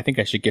think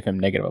I should give him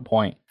negative a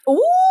point.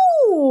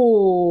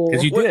 Ooh,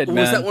 because you did. Man.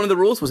 Was that one of the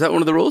rules? Was that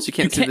one of the rules? You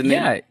can't say the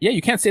name. Yeah,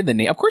 you can't say the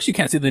name. Of course, you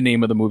can't say the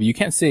name of the movie. You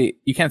can't say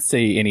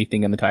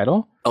anything in the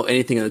title. Oh,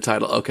 anything in the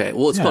title. Okay.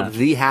 Well, it's called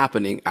The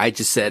Happening. I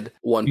just said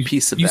one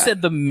piece of that. You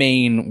said the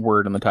main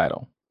word in the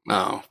title.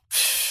 Oh.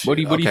 What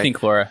do you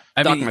think, Laura?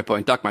 Dock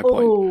my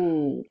point.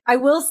 Ooh. I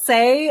will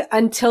say,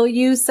 until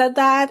you said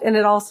that and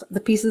the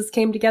pieces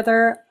came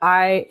together,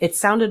 it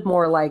sounded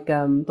more like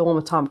the one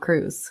with Tom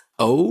Cruise.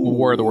 Oh,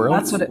 War of the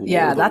Worlds. That's what it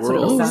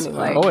was sounding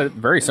like. Oh,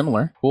 very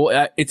similar.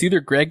 Well, it's either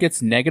Greg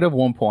gets negative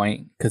 1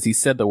 point because he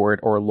said the word,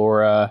 or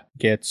Laura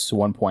gets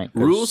 1 point.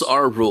 Rules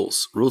are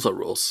rules. Rules are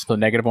rules. So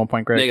negative 1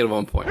 point, Greg. Negative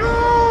 1 point.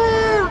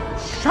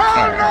 All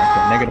right,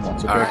 okay, negative 1.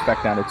 So Greg's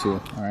back down to 2.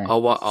 All right.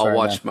 I'll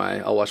watch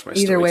my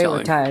Either way,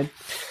 we're tied.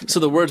 So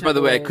the words, by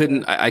the way,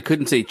 I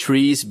couldn't say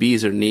trees,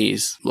 bees, or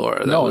knees,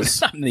 Laura.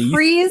 It's not knees.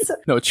 Trees?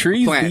 No,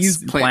 trees, plants,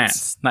 bees,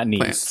 plants, not knees.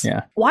 Plants.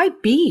 Yeah. Why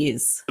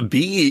bees?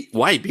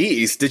 Why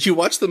bees? Did you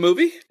watch the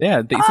movie? Yeah,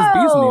 it says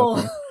bees in the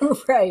opening.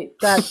 Right.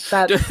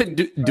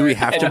 That. Do we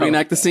have to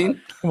reenact the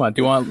scene? Come on.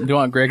 Do you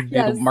want Greg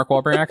to do the Mark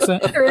Wahlberg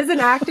accent? There is an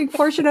acting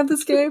portion of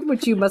this game,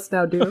 which you must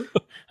now do.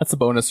 That's a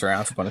bonus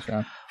round.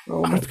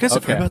 Oh, are you guys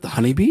afraid about the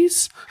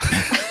honeybees?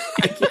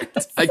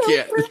 I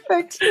can't.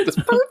 Perfect. It's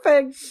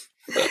perfect.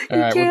 All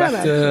right,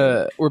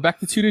 we're back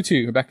to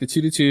 2-2. We're back to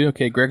 2-2.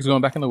 Okay, Greg's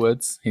going back in the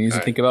woods. He needs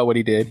to think about what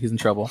he did. He's in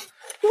trouble.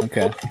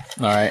 Okay.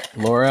 All right,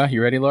 Laura,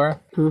 you ready,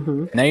 Laura?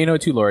 Mm-hmm. Now you know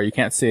too, Laura. You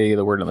can't say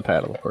the word in the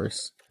title, of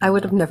course. I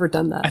would have never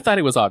done that. I thought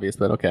it was obvious,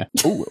 but okay.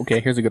 Oh,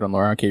 okay. Here's a good one,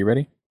 Laura. Okay, you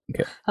ready?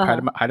 Okay. Hide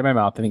in my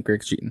mouth. I think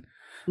Greg's cheating.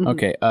 Mm-hmm.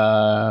 Okay.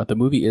 The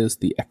movie is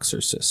The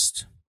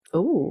Exorcist.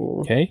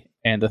 Ooh. Okay.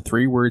 And the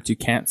 3 words you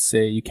can't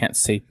say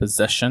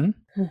possession,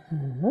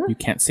 you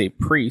can't say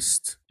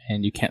priest,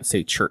 and you can't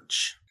say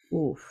church.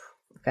 Oof.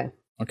 Okay.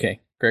 Okay.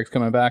 Greg's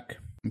coming back.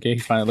 Okay.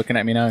 He's finally looking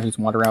at me now. He's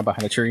wandering around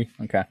behind a tree.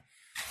 Okay.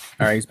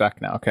 All right. He's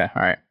back now. Okay.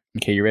 All right.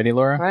 Okay. You ready,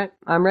 Laura? All right.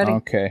 I'm ready.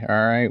 Okay.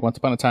 All right. Once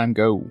upon a time,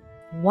 go.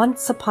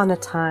 Once upon a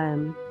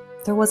time,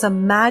 there was a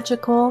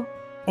magical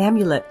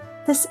amulet.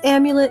 This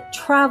amulet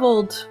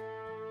traveled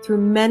through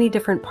many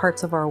different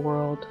parts of our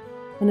world,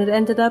 and it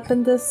ended up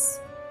in this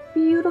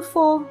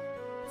beautiful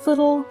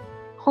little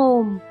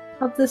home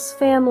of this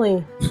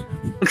family.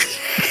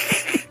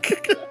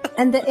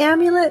 And the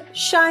amulet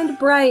shined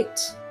bright.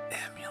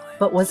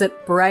 But was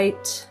it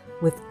bright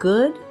with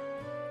good,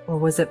 or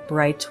was it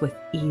bright with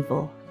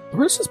evil?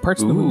 Where's these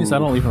parts of the movies I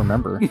don't even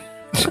remember?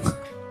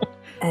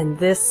 And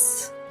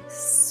this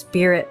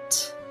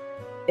spirit,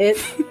 it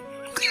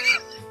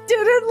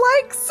didn't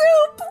like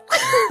soup.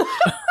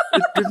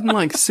 It didn't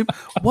like soup.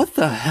 What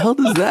the hell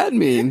does that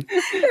mean?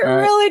 It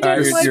really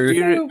didn't like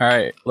soup. All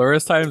right,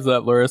 Laura's time's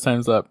up.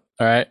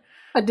 All right.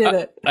 I did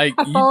it. I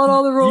followed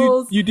all the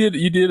rules. You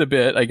did a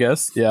bit, I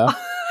guess. Yeah.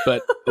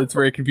 But it's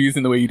very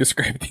confusing the way you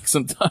describe things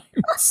sometimes.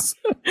 Because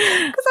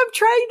I'm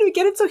trying to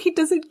get it so he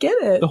doesn't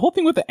get it. The whole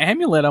thing with the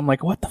amulet, I'm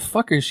like, what the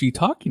fuck is she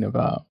talking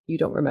about? You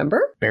don't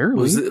remember? Barely.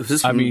 Was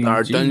this from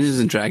our Dungeons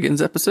and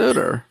Dragons episode,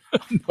 or?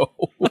 No.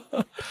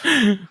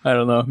 I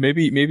don't know.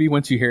 Maybe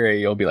once you hear it,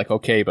 you'll be like,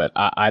 okay, but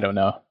I don't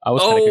know. I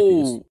was kind of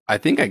confused. I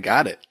think I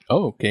got it.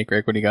 Oh, okay,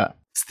 Greg, what do you got?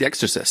 It's The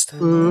Exorcist.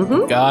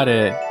 Mm-hmm. Got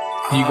it.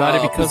 You got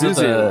it because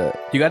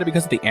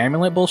of the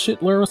amulet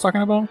bullshit Laura was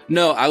talking about?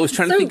 No, I was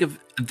trying to think of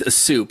the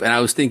soup, and I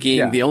was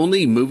thinking the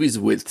only movies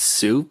with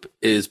soup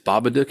is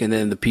Babadook and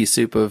then the pea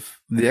soup of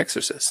The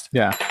Exorcist.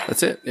 Yeah.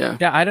 That's it. Yeah.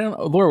 Yeah, I don't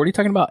know. Laura, what are you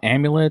talking about?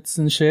 Amulets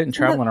and shit and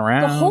traveling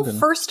around? The whole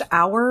first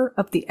hour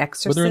of The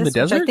Exorcist, in the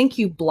desert? which I think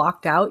you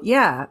blocked out.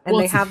 Yeah. And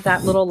they have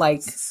that little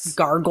like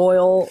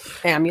gargoyle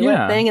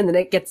amulet thing, and then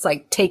it gets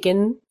like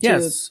taken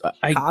to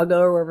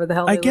Chicago or wherever the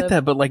hell they I get live.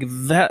 that, but like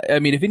that, I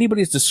mean, if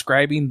anybody's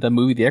describing the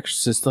movie The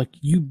Exorcist, like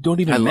you don't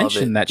even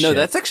mention that shit. No,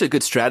 that's actually a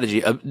good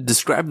strategy.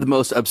 Describe the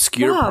most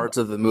obscure parts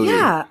of the movie.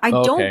 Yeah, I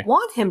don't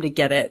want him to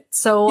get it.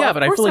 So yeah, of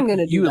but I course feel I'm like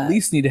going to you do at that.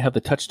 least need to have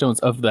the touchstones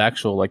of the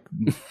actual like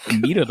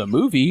meat of the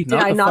movie. Did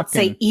I not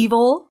say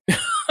evil?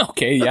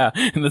 Okay, yeah.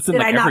 And that's in Did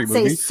like I every not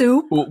say movie.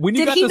 soup? Well, when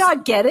you Did got he this-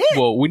 not get it?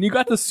 Well, when you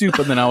got the soup,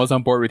 and then I was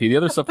on board with you. The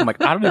other stuff, I'm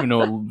like, I don't even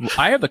know.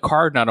 I have the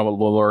card, not know what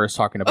Laura is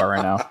talking about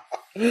right now.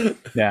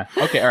 Yeah.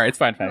 Okay. All right. It's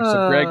fine.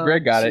 So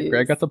Greg got it. jeez.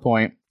 Greg got the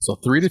point. So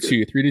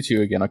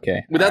 3-2 again.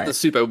 Okay. Without All the right.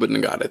 soup, I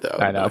wouldn't have got it though.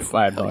 I know.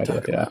 I have no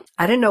idea. Yeah.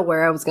 I didn't know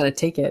where I was going to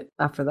take it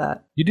after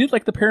that. You did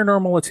like the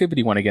paranormal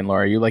activity one again,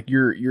 Laura.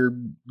 You're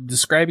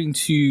describing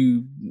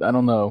to, I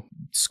don't know,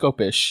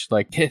 scopish,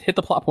 like hit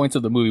the plot points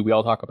of the movie we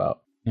all talk about.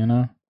 You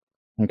know.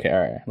 Okay. All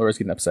right. Laura's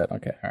getting upset.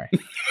 Okay. All right.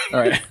 All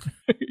right.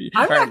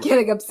 I'm not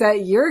getting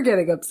upset. You're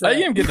getting upset. I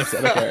am getting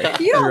upset. Okay. All right.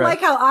 You don't You're right.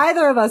 like how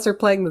either of us are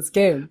playing this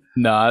game.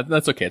 No,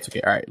 that's okay. It's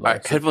okay. All right. All Laura,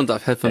 right, headphones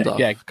off. Headphones off.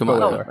 Yeah, Come go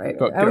on. over Oh, there. right.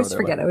 Go- I get always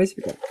over there, forget. Laura.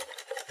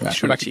 Trying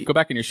to Go back, cheat. go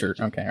back in your shirt.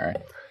 Okay. All right.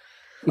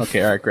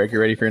 Okay. All right, Greg. You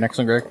ready for your next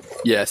one, Greg?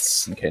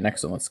 Yes. Okay.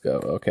 Next one. Let's go.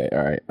 Okay.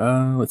 All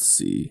right. Let's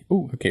see.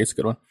 Oh, okay. It's a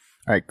good one.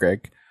 All right,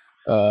 Greg.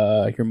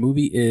 Your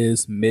movie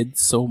is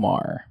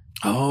Midsommar.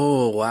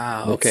 Oh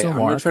wow. Okay, I'm Midsommar,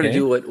 gonna try to okay.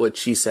 do what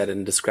she said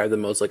and describe the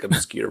most like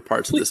obscure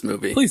parts of this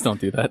movie. Please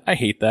don't do that. I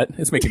hate that.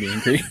 It's making me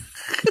angry.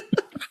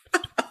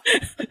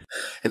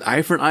 An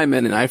eye for an eye,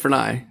 man. An eye for an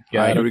eye.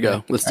 Yeah, All right, here we okay.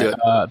 go. Let's do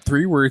it.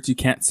 3 words you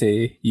can't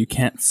say. You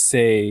can't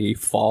say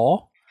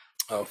fall.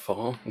 Oh,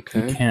 fall. You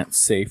Okay. can't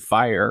say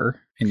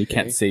fire, and you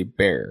can't Okay. say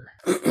bear.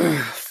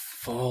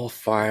 Fall,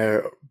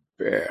 fire,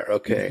 bear. You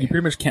Okay.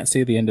 pretty much can't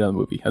say the end of the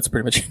movie. That's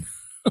pretty much.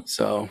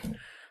 So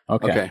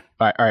Okay. Okay.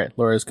 All right.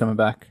 Laura's coming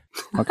back.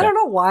 I Okay. don't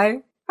know why.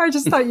 I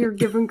just thought you were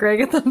giving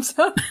Greg a thumbs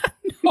up.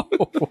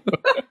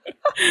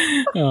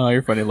 Oh,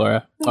 you're funny,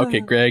 Laura.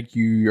 Okay, Greg,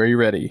 are you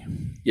ready?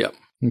 Yep.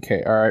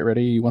 Okay, all right,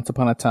 ready? Once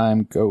upon a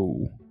time,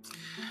 go.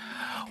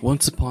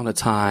 Once upon a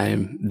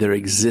time, there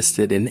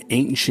existed an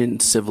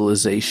ancient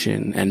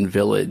civilization and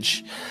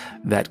village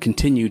that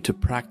continued to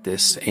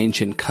practice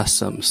ancient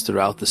customs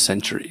throughout the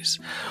centuries.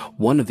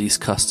 One of these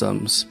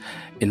customs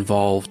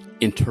involved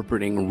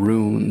interpreting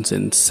runes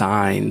and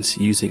signs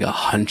using a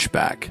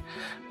hunchback,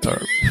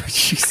 or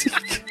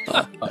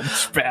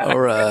Hunchback.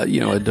 or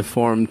a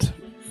deformed,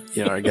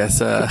 I guess.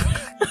 Rob,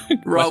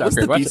 Watch out, what's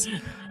the Greg, watch piece?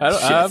 it.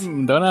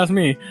 Don't ask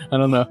me. I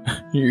don't know.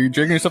 You're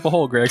digging yourself a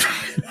hole, Greg.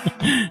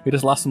 We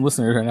just lost some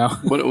listeners right now.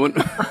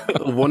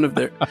 One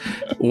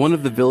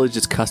of the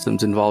village's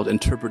customs involved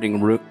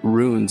interpreting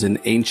runes and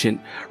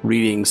ancient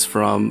readings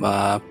from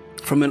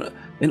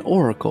an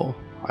oracle,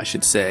 I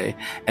should say,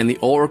 and the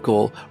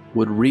oracle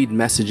would read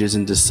messages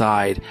and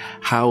decide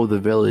how the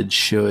village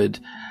should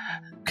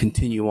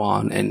continue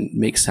on and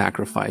make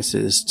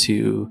sacrifices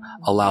to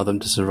allow them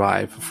to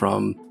survive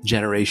from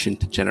generation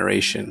to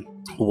generation.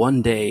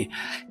 One day,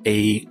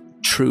 a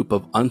troop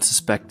of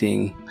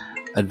unsuspecting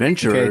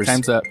adventurers.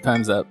 Okay,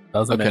 time's up. That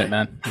was a Okay. minute,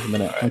 man. That was a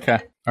minute. Okay.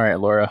 All right,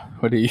 Laura.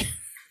 What do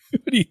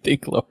you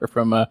think, Laura,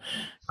 from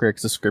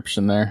Greg's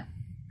description there?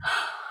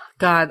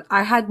 God,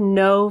 I had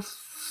no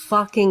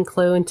fucking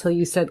clue until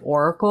you said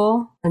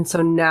Oracle. And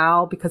so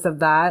now, because of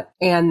that,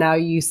 and now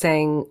you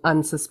saying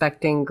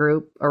unsuspecting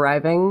group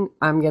arriving,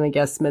 I'm going to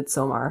guess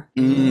Midsommar.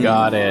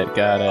 Got it.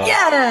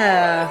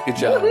 Yeah! Good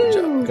job. Good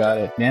job. Got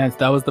it. Yeah,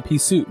 that was the pea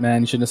soup,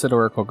 man. You shouldn't have said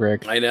Oracle,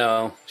 Greg. I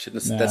know.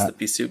 Shouldn't have. Yeah. That's the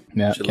pea soup.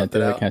 Yeah, Should can't let do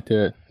that it. out. Can't do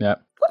it.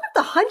 Yep. What did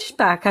the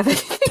hunchback have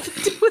anything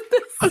to do with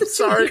this? I'm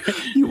sorry.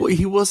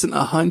 He wasn't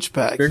a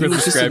hunchback. Greg He was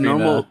was just a describing,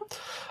 normal.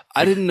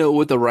 I didn't know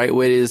what the right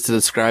way is to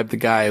describe the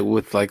guy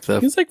with like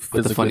the He's like with the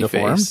physically funny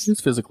deformed. face. He's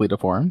physically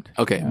deformed.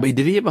 Okay, wait,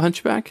 did he have a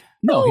hunchback?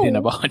 No, he didn't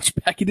have a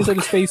hunchback. He just had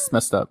his face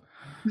messed up.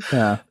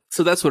 Yeah.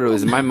 So that's what it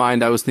was. In my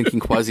mind, I was thinking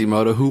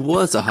Quasimodo, who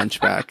was a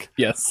hunchback.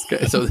 Yes.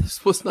 Okay, so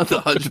this was not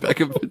the hunchback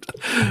of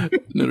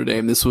Notre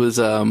Dame. This was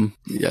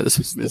this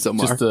was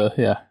Midsommar.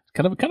 Just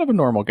kind of a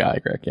normal guy,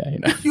 Greg. Yeah, you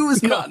know. He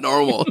was not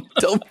normal.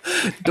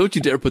 Don't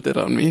you dare put that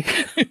on me.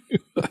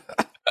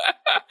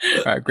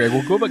 All right, Greg.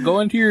 We'll go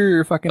into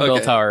your fucking bell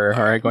Okay. tower.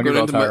 All right, go into your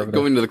bell tower. over there.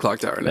 Going to the clock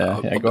tower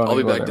now. Yeah, I'll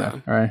be back there, down.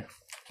 man. All right.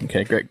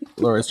 Okay, Greg.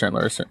 Laura's turn.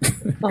 Greg's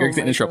Oh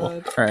getting my in trouble.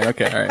 God. All right.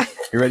 Okay. All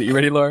right. You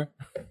ready, Laura?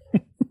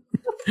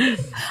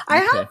 I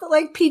have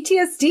like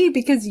PTSD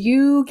because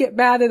you get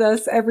mad at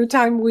us every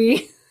time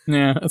we.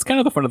 Yeah, it's kind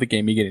of the fun of the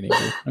game. You get angry.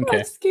 Okay.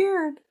 I'm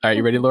scared. All right.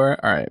 You ready, Laura?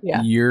 All right.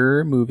 Yeah.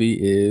 Your movie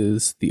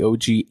is the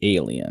OG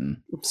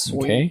Alien.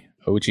 Sweet. Okay.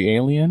 OG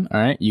Alien.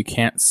 All right. You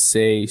can't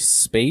say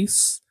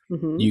space.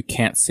 Mhm. You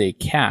can't say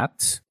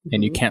cat,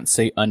 and you Mhm. can't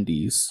say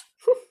undies.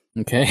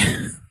 Okay.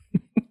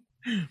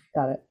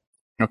 Got it.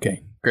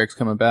 Okay. Greg's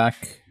coming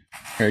back.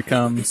 Here he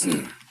comes.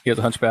 He has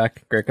a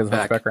hunchback. Greg has a Back.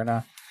 hunchback right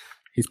now.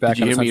 He's back. Did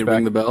you on hear his me hunchback.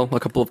 ring the bell a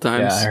couple of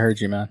times? Yeah, I heard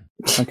you, man.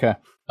 Okay.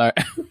 All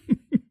right.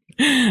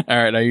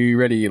 All right. Are you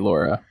ready,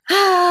 Laura?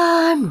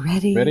 I'm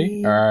ready.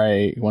 Ready? All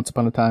right. Once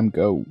upon a time,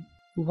 go.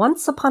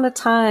 Once upon a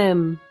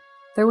time,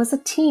 there was a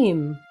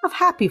team of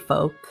happy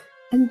folk,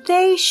 and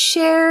they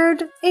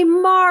shared a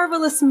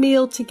marvelous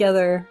meal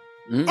together.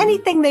 Mm.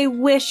 Anything they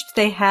wished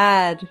they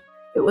had.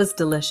 It was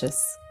delicious.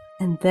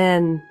 And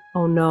then,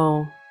 oh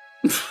no,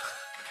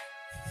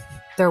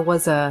 there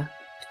was a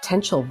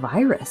potential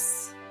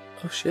virus,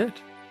 Oh shit.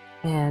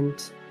 and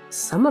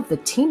some of the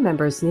team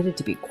members needed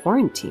to be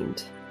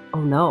quarantined.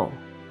 Oh no,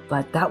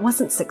 but that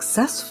wasn't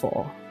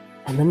successful.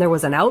 And then there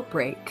was an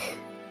outbreak.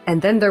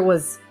 And then there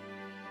was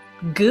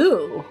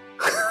goo.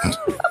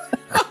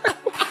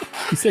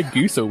 You said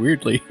goo so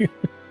weirdly.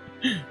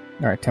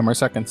 All right, 10 more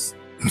seconds.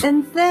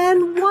 And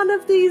then one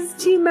of these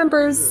team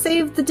members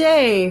saved the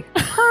day.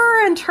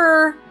 Her and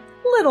her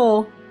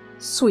little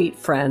sweet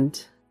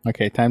friend.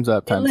 Okay, time's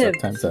up. Time's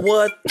up.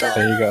 What?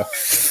 There you go.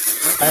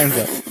 Time's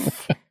up.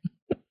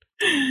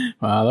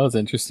 Wow, that was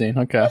interesting.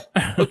 Okay.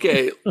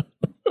 Okay.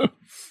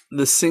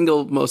 The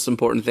single most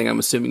important thing I'm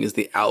assuming is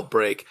the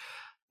outbreak.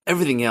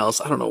 Everything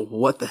else, I don't know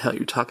what the hell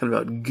you're talking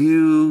about.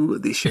 Goo,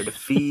 they shared a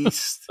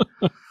feast.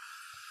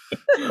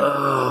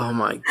 Oh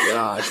my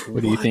gosh.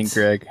 What do you think,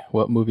 Greg?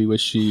 What movie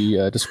was she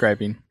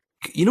describing?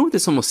 You know what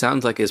this almost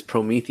sounds like is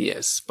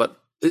Prometheus, but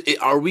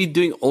are we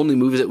doing only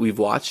movies that we've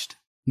watched?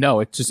 No,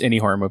 it's just any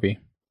horror movie.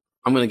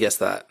 I'm going to guess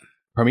that.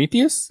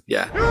 Prometheus?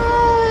 Yeah.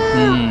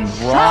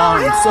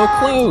 Wrong. It's so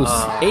close.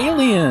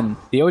 Alien.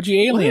 The OG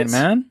Alien, What?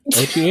 man.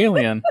 OG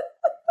Alien.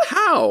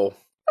 How?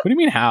 What do you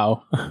mean,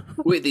 how?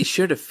 Wait, they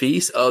shared a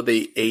feast? Oh,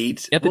 they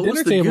ate? At the What dinner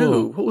was the table.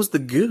 goo? What was the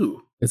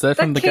goo? Is that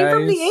from That the came guys?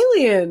 from the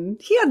alien.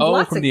 He had Oh,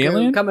 lots from of the goo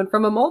alien? coming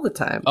from him all the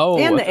time. Oh,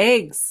 and okay. the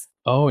eggs.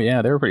 Oh,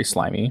 yeah, they were pretty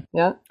slimy.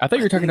 Yeah. I thought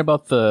you were talking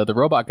about the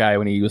robot guy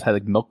when he had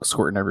like milk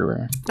squirting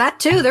everywhere. That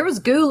too. There was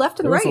goo left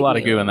and There was right. a lot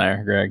of goo in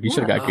there, Greg. You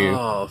should have got goo.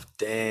 Oh,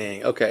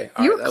 dang. Okay.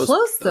 All You right, were that was-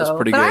 close that was though.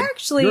 pretty But good. I You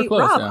actually, were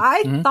close, Rob, yeah.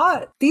 I Mhm.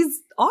 thought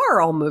these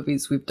are all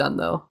movies we've done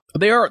though.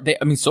 I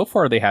mean, so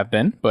far they have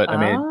been, but I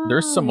mean,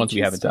 there's some ones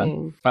we haven't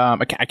done.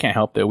 Interesting. I can't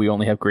help that we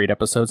only have great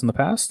episodes in the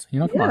past. You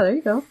know, come Yeah, on. there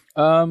you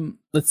go.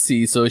 Let's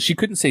see. So she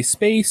couldn't say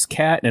space,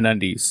 cat, and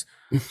undies.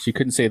 She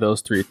couldn't say those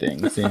three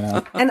things. You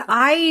know? And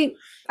I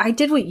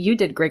did what you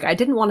did, Greg. I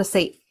didn't want to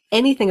say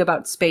anything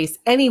about space,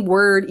 any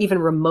word even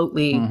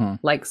remotely Mhm.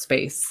 like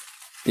space.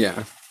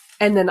 Yeah.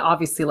 And then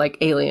obviously like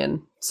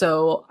alien.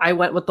 So I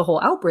went with the whole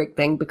outbreak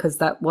thing because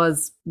that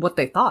was what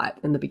they thought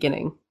in the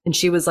beginning. And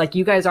she was like,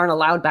 "You guys aren't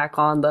allowed back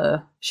on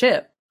the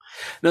ship."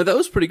 No, that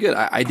was pretty good.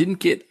 I didn't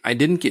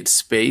get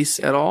space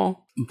at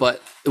all.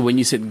 But when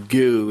you said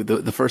goo,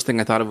 the first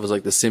thing I thought of was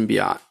like the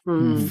symbiote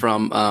Hmm.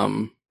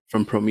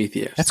 from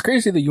Prometheus. That's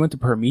crazy that you went to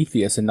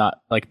Prometheus and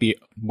not like the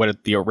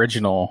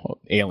original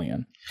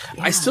Alien.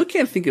 I still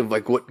can't think of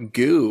like what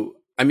goo.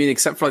 I mean,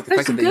 except for like the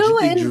There's fact that goo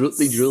they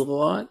and- drill a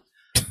lot.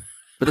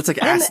 But that's like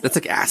And- acid. That's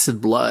like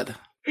acid blood.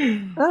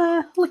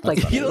 Looked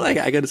like You know, like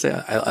I gotta say,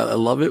 I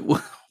love it.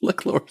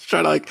 Look, Laura's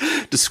trying to like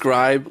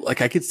describe.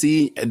 Like I could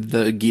see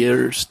the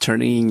gears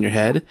turning in your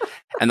head,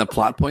 and the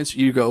plot points.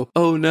 You go,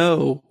 "Oh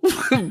no!"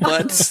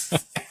 But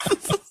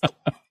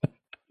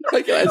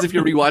like as if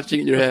you're rewatching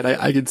it in your head,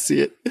 I can see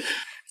it.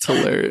 It's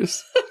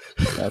hilarious.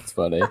 That's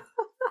funny. All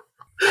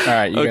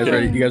right, you guys Okay.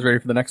 ready? You guys ready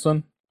for the next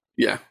one?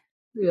 Yeah.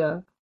 Yeah.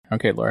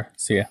 Okay, Laura.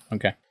 See ya.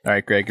 Okay. All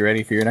right, Greg, you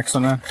ready for your next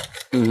one, man?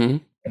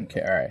 Mm-hmm.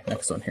 Okay. All right.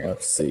 Next one here.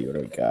 Let's see. What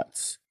do we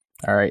got?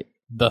 All right.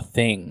 The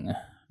Thing.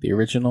 The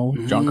original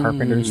John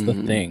Carpenter's The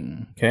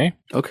Thing. Okay.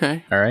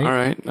 Okay. All right. All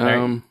right.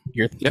 right.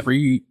 Your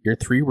Yep.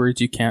 three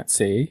words you can't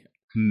say: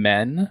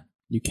 men.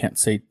 You can't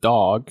say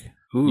dog.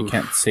 You Ooh,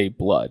 can't say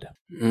blood.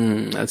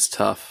 that's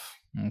tough.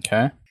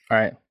 Okay. All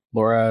right.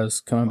 Laura's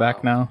coming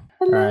back now.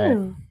 Hello. All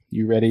right.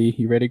 You ready?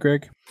 You ready,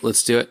 Greg?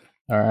 Let's do it.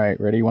 All right.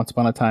 Ready? Once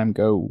upon a time,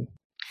 go.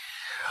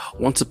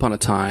 Once upon a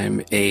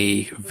time,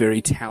 a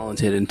very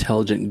talented,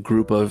 intelligent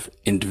group of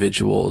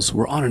individuals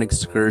were on an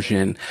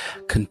excursion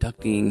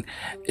conducting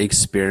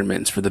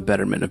experiments for the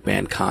betterment of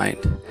mankind.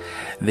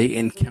 They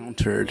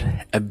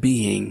encountered a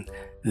being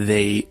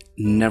they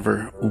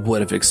never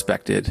would have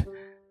expected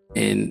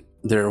in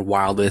their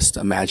wildest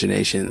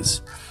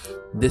imaginations.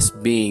 This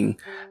being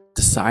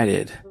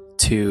decided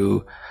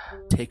to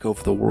take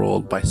over the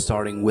world by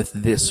starting with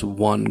this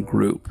one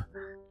group.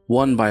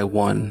 One by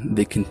one,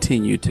 they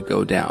continued to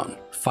go down,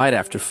 fight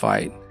after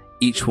fight,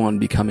 each one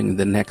becoming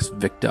the next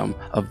victim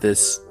of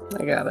this.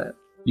 I got it.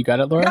 You got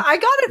it, Laura? Yeah, I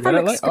got it You from got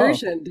it, like-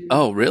 excursion, dude.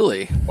 Oh,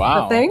 really?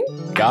 Wow. The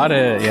Thing? Got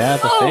it. Yeah,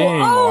 the Oh,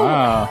 thing. oh.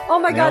 Wow. Oh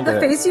my god, Nailed the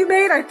it. face you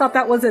made! I thought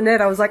that wasn't it.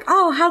 I was like,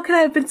 oh, how could I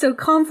have been so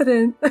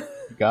confident?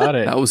 Got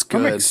it. That was good.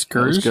 From That was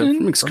good. excursion?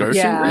 From excursion?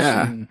 Yeah.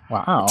 Yeah.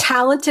 Wow.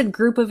 Talented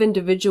group of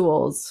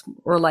individuals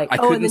were like, I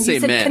oh, couldn't and then say you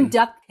said men.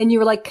 conduct, and you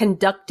were like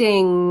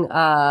conducting,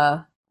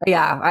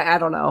 yeah, I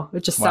don't know.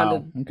 It just Wow,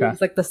 sounded, okay. it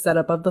was like the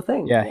setup of the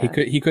thing. Yeah,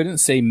 he couldn't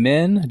say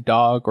men,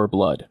 dog, or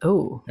blood.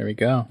 Oh, There we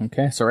go.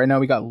 Okay, so right now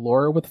we got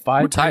Laura with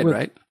 5. We're tied, with-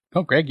 right?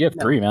 Oh, Greg, you have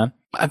 3, man.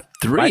 I have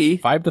 3.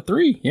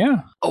 5-3.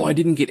 Yeah. Oh, I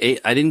didn't get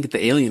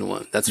the alien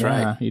one. That's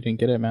Yeah, right. You didn't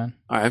get it, man.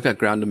 All right, I've got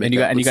ground to make And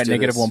you up. got Let's do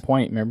negative this. 1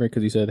 point. Remember,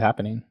 because you said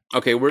happening.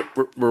 Okay, we're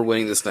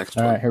winning this next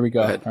All one. right, here we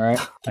go. ahead. All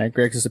right,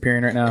 Greg's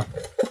disappearing right now.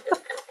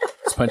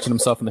 He's punching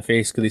himself in the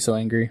face because he's so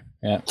angry.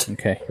 Yeah.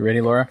 Okay, you ready,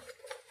 Laura?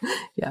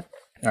 yeah.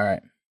 All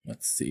right.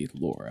 Let's see,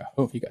 Laura.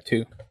 Oh, you got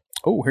 2.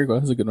 Oh, here you go.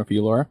 This is a good one for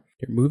you, Laura.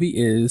 Your movie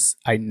is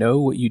I Know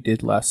What You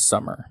Did Last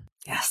Summer.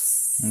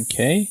 Yes.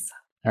 Okay.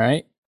 All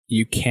right.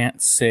 You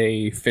can't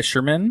say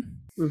fisherman.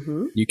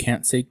 Mm-hmm. You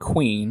can't say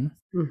queen.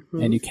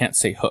 Mm-hmm. And you can't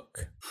say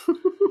hook.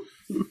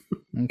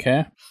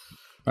 Okay.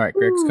 All right.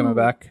 Greg's coming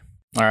back.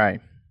 All right.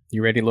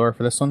 You ready, Laura,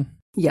 for this one?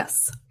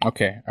 Yes.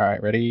 Okay. All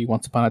right. Ready?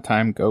 Once upon a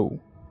time, go.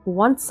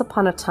 Once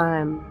upon a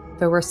time,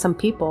 there were some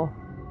people.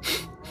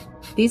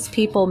 These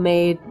people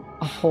made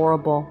a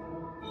horrible,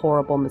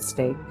 horrible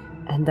mistake.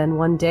 And then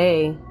one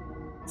day,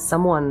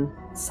 someone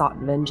sought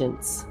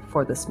vengeance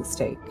for this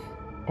mistake.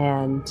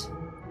 And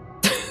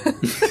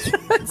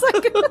it's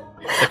like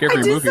every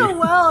I do movie. so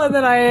well, and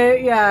then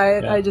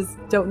I just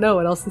don't know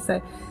what else to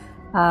say.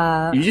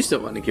 You just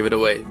don't want to give it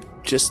away.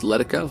 Just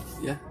let it go.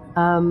 Yeah.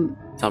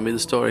 Tell me the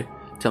story.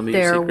 Tell me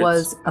your There secrets.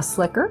 was a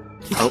slicker,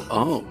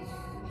 Oh.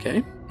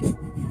 Okay.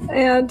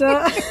 and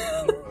Are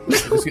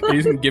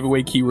you gonna give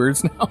away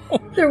keywords now?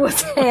 there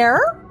was hair,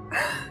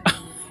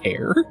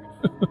 Hair.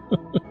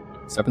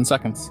 7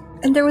 seconds.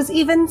 and there was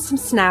even some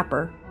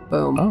snapper.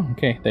 Boom. Oh,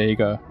 okay. There you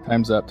go.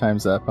 Time's up.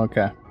 Time's up.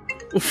 Okay.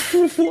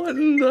 What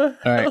in the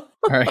All right.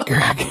 All right,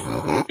 Greg.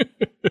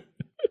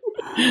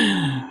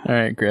 All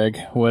right, Greg.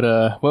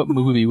 What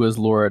movie was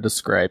Laura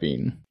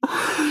describing?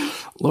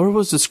 Laura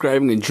was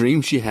describing a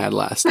dream she had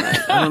last night.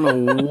 I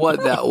don't know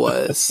what that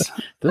was.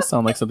 This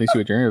sounds like something she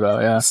would dream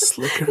about. Yeah.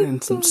 Slicker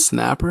and some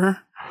snapper.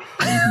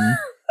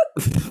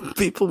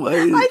 People,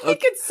 I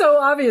think it's so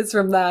obvious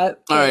from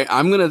that. all right.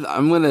 I'm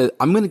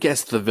gonna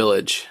guess The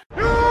Village.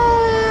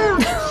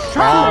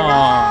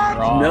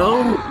 Wrong.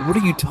 No, what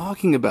are you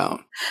talking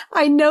about?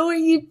 I know what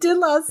you did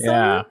last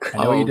Yeah. summer.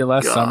 I know what you did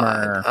last God.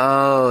 summer.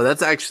 Oh,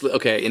 that's actually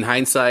okay. In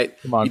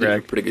hindsight, Come on, you did a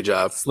Greg. pretty good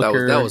job.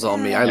 Slicker. That was all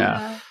me.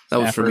 Yeah. That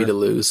was for me to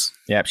lose.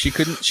 Yeah. She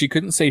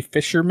couldn't say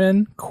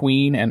fisherman,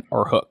 queen,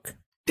 or hook.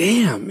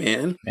 Damn,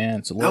 man.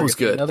 Man, so That Laura was gets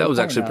good. another That was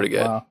point actually now. pretty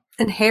good. Wow.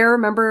 And hair,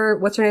 remember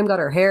what's her name got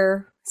her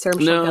hair? Sarah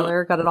Michelle No.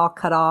 Gellar got it all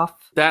cut off.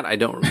 That I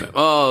don't remember.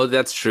 Oh,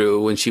 that's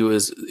true. When he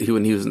was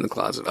in the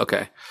closet.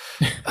 Okay.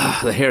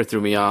 The hair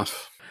threw me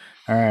off.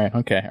 All right.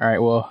 Okay. All right.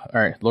 Well.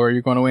 All right. Laura,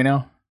 you're going away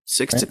now.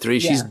 6-3.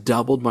 She's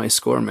doubled my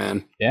score,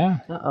 man. Yeah.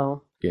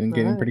 Uh-oh. Getting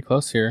All right. pretty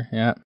close here.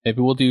 Yeah.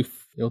 Maybe we'll do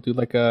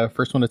like a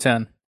first 1 to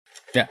 10.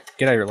 Yeah.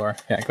 Get out of here, Laura.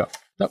 Yeah. Go.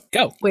 No.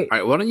 Go. Wait. All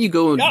right. Why don't you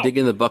go and Go. dig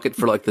in the bucket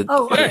for like the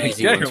Oh, the okay.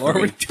 easy Get out of ones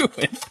here, Laura. for What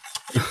are me?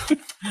 you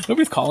doing?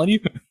 Nobody's calling you.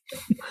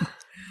 All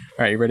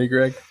right. You ready,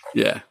 Greg?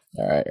 Yeah.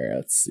 All right.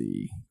 Let's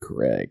see.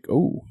 Greg.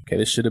 Oh, okay.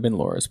 This should have been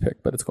Laura's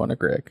pick, but it's going to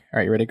Greg. All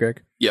right. You ready,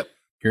 Greg? Yep.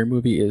 Your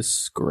movie is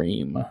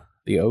Scream.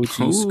 The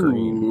OG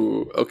Scream.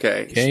 Ooh,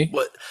 okay. Okay.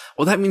 What?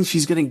 Well, that means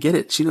she's gonna get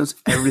it. She knows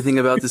everything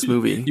about this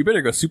movie. You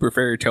better go super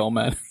fairy tale,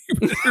 man.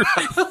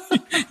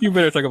 You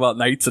better talk about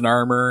knights in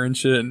armor and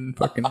shit and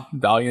fucking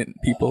valiant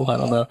people. I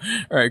don't know.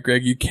 All right,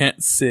 Greg, you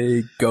can't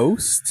say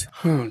ghost.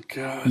 Oh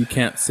God. You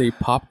can't say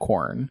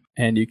popcorn.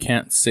 And you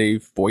can't say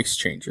voice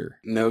changer.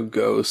 No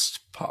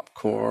ghost,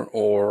 popcorn,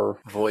 or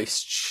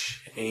voice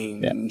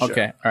change. Yeah.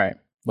 Okay. All right.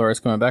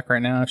 Laura's coming back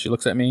right now. She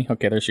looks at me.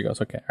 Okay, there she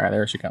goes. Okay. All right,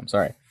 there she comes. All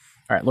right.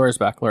 All right, Laura's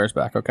back.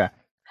 Okay.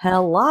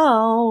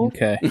 Hello.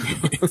 Okay.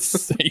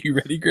 So you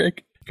ready,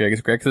 Greg? Greg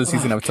says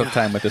he's going to have a tough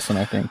time with this one,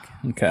 I think.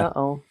 Okay.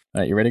 Uh-oh. All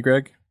right, you ready,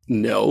 Greg?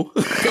 No.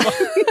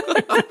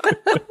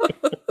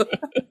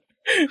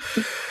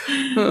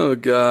 Oh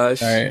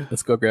gosh. All right,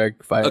 let's go, Greg.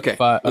 Okay,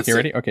 Five. let's Okay, see.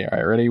 ready? Okay, all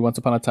right, ready? Once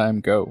upon a time,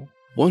 go.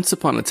 Once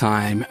upon a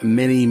time,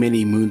 many,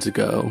 many moons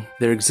ago,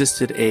 there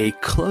existed a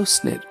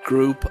close-knit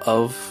group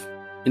of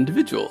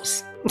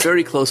individuals,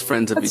 very close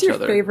friends of That's each your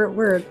other. favorite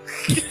word.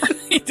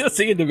 He does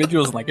say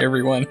individuals like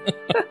everyone.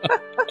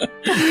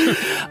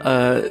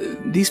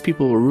 These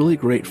people were really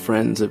great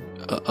friends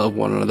of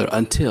one another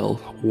until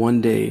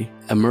one day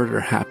a murder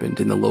happened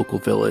in the local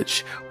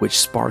village, which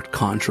sparked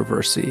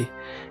controversy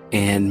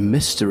and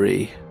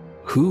mystery.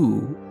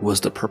 Who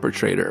was the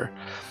perpetrator?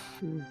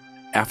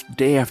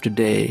 After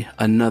day,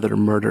 another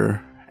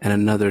murder and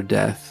another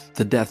death.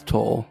 The death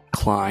toll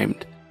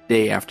climbed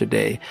day after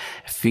day.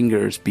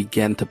 Fingers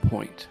began to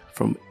point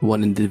from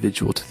one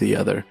individual to the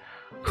other.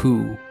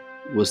 Who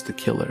was the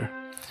killer?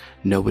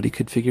 Nobody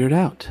could figure it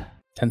out.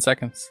 10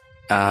 seconds.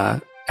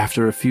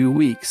 After a few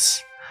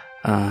weeks,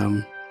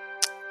 the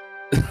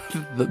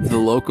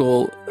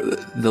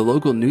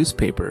local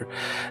newspaper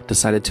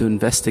decided to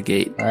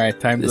investigate. All right,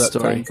 time's This up,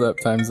 story.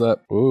 time's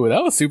up. Ooh,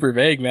 that was super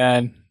vague,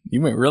 man.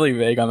 You went really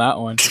vague on that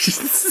one.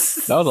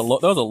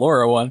 That was a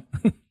Laura one.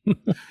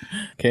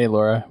 Okay,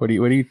 Laura, what do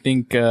you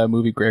think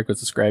movie Greg was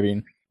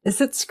describing? Is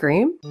it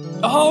Scream?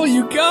 Oh,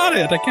 you got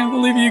it! I can't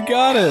believe you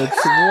got it!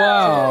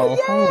 Wow!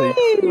 Holy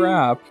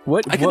crap!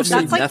 What? I could've What said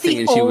made That's like nothing the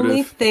and she only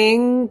would've-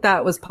 thing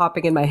that was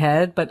popping in my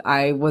head, but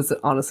I was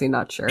honestly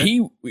not sure.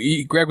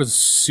 Greg was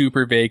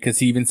super vague because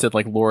he even said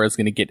like Laura's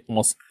gonna get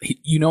almost.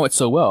 You know it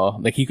so well,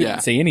 like he couldn't Yeah.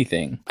 say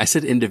anything. I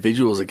said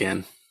individuals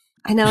again.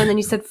 I know, and then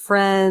you said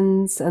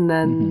friends, and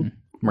then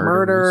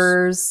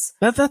murders.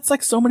 That's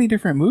like so many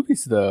different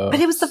movies though. But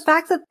it was the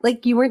fact that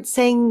like you weren't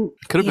saying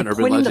Could have been you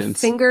Urban pointing Legends.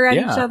 the finger at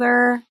Yeah. each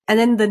other, and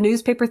then the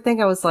newspaper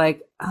thing. I was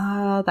like,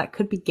 that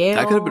could be Gail.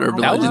 That could have been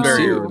Urban That was Legends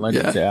very too. Urban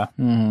Legends, yeah.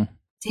 Mhm.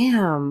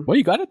 Damn. Well,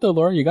 you got it though,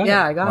 Laura. You got it.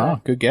 Yeah, I got Wow,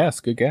 it. Good guess.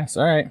 Good guess.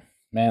 All right,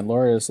 man.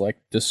 Laura is like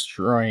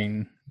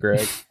destroying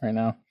Greg right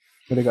now.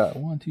 What do you got?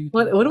 1, 2,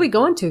 3. What are we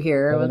going to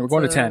here? We're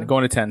going to 10.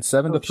 Going to 10.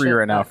 7 to 3 shit.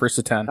 right now. All right. First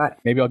to 10. All right.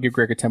 Maybe I'll give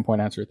Greg a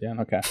 10-point answer at the end.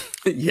 Okay.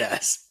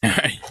 Yes. All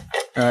right.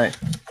 All right.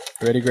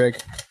 Ready, Greg?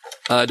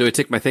 Do I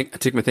take my thing? I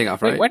take my thing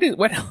off, right? Wait,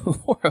 why did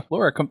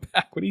Laura, come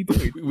back? What are you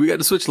doing? We got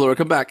to switch, Laura.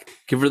 Come back.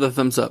 Give her the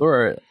thumbs up.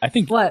 Laura, I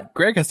think What?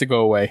 Greg has to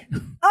go away.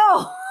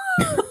 Oh,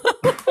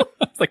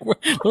 It's like,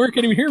 Laura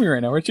can't even hear me right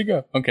now. Where'd she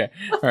go? Okay.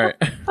 All right.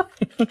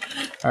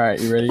 All right.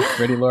 You ready?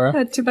 Ready, I Laura?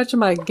 had too much of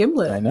my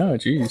gimlet. I know.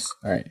 Jeez.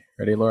 All right.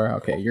 Ready, Laura?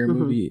 Okay. Your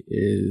movie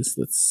is,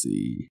 let's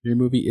see. Your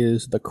movie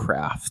is The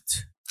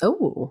Craft.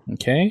 Oh.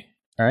 Okay.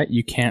 All right.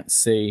 You can't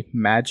say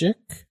magic.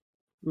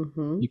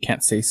 Mm-hmm. You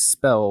can't say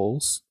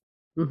spells.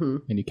 Mm-hmm.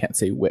 And you can't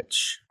say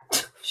witch.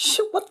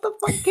 What the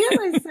fuck can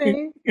I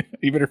say?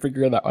 You better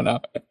figure that one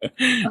out.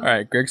 All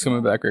right. Greg's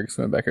coming back. Here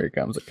he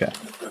comes. Okay.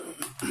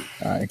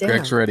 All right. Damn.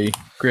 Greg's ready.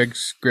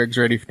 Greg's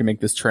ready to make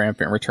this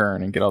triumphant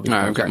return and get all these. All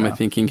right, I've points got right my now.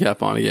 thinking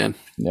cap on again.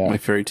 Yeah. My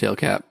fairy tale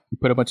cap. He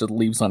put a bunch of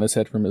leaves on his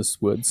head from his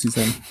woods he's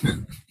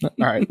in. All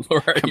right,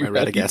 Laura. Got you my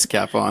ready? Radagast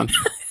cap on.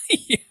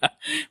 Yeah.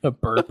 A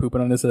bird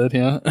pooping on his head,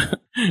 yeah.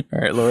 All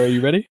right, Laura,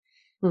 you ready?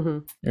 Mm-hmm.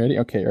 You ready?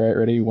 Okay, all right,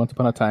 ready? Once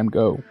upon a time,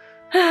 go.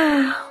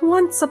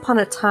 Once upon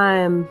a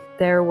time,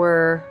 there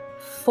were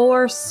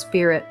 4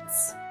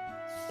 spirits.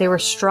 They were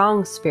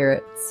strong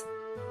spirits.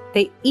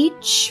 They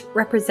each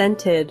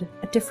represented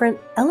a different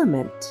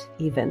element,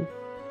 even.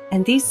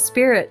 And these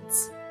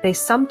spirits, they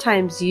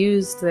sometimes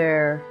used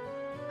their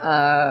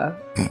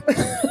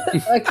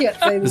I can't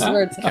say these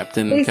words.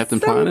 They Captain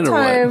Planet or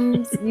what?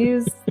 sometimes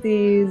use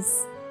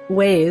these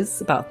ways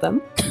about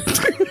them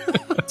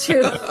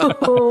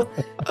to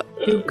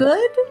do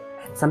good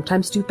and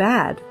sometimes do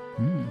bad.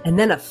 And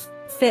then a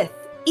 5th,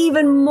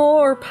 even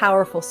more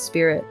powerful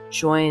spirit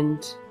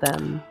joined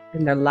them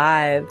in their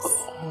lives.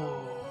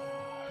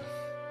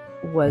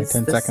 Was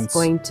 10 this seconds.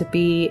 going to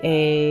be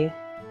a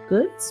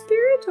good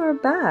spirit or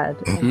bad?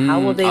 And how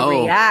will they Oh.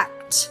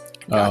 react?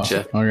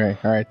 Gotcha. Oh, okay,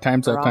 all right.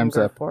 Time's up. Time's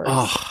Stronger up. force.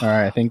 Oh, All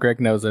right, I think Greg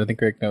knows it.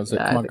 Yeah, Come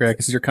I on, think Greg. so.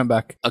 This is your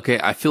comeback. okay.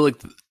 I feel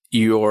like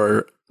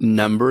your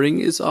numbering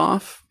is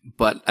off,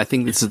 but I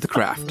think this is The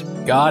Craft.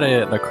 Got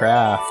it. The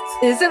Craft.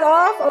 Is it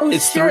off? Oh,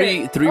 It's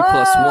shit. 3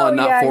 plus Oh, 1,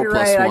 not yeah, 4 you're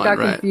plus right. 1, I got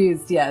right?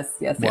 confused. Yes.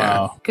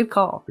 Wow. Good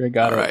call. Greg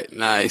got All it. right,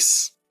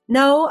 nice.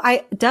 No,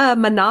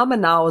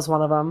 Mana was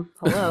one of them.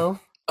 Hello.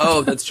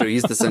 Oh, that's true.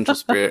 He's the central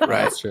spirit,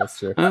 right? That's true. That's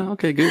true. Oh,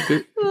 okay, good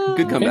comeback. Good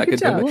Good comeback.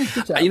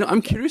 job. Good job.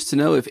 I'm curious to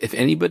know if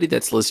anybody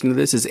that's listening to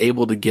this is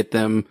able to get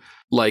them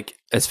like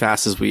as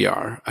fast as we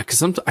are,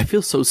 because I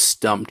feel so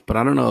stumped, but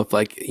I don't know if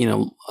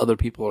other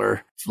people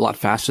are a lot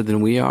faster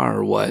than we are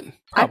or what.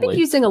 I've been Probably.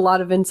 using a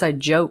lot of inside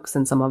jokes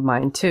in some of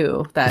mine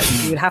too. That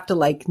you would have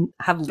to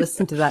have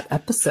listened to that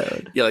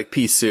episode. Yeah, like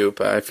pea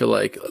soup. I feel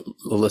like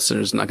the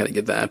listener's not going to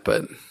get that,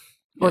 but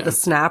Or yeah. the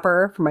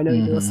snapper from I Know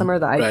You Do This Summer.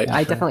 That Right.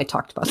 I definitely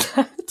talked about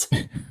that.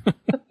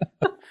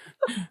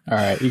 All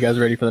right, you guys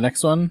ready for the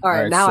next one? All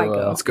right, now I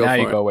go. Let's go Now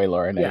for you it. go away,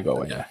 Laura. Now Yeah. you go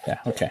away. Yeah.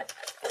 Okay.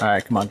 All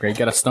right, come on, Greg. You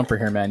got a stumper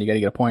here, man. You got to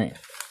get a point.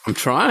 I'm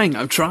trying.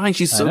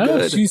 She's so I know,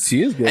 good. She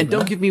is good. And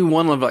don't man. give me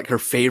one of like her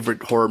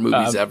favorite horror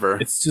movies ever.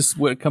 It's just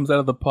what comes out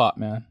of the pot,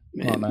 man.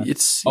 Come on, Man, man.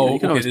 it's Oh, you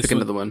can okay, always this pick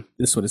another one.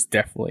 This one is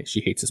definitely.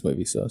 She hates this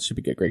movie, so it should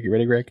be good. Greg, you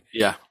ready, Greg?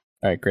 Yeah.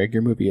 All right, Greg.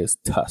 Your movie is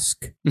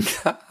Tusk.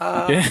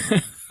 Okay.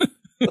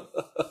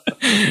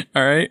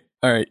 All right.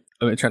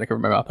 Let me try to cover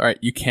my mouth. All right.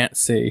 You can't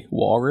say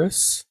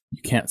walrus.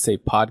 You can't say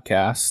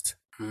podcast,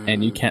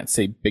 and you can't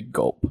say big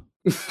gulp.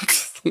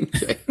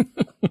 Okay.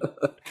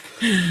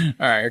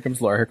 All right. Here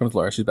comes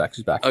Laura. She's back.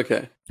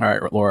 Okay. All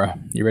right, Laura.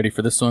 You ready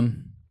for this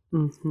one?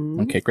 Mm-hmm.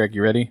 Okay, Greg.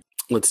 You ready?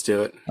 Let's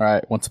do it. All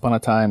right. Once upon a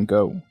time,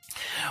 go.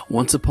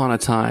 Once upon a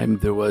time,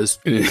 there was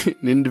an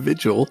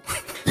individual.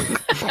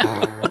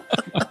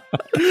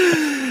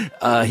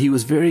 He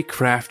was very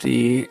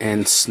crafty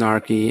and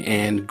snarky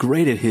and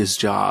great at his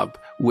job,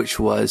 which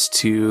was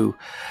to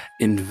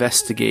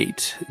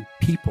investigate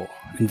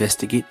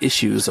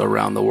issues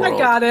around the world. I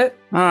got it.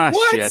 Ah,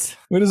 What? shit.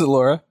 What is it,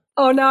 Laura?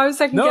 Oh, now I was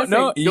second guessing.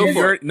 No. Go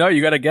for it.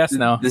 You got to guess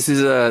now. This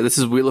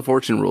is Wheel of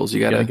Fortune rules. You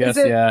You gotta gotta guess.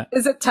 Is it, Yeah.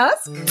 is it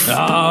Tusk?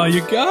 Oh,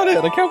 you got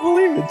it! I can't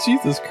believe it.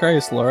 Jesus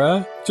Christ,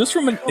 Laura! Just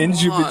from an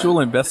individual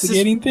on.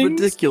 investigating This is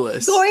things.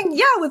 ridiculous. Going,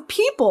 yeah, with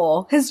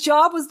people. His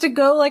job was to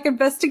go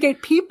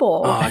investigate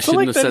people. Oh, I feel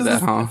shouldn't have said that,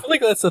 is- huh? I feel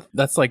like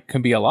that's like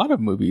can be a lot of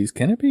movies.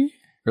 Can it be?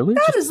 Really?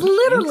 That is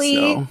literally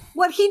so.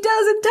 what he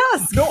does in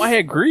Tusk. No, I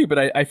agree, but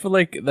I feel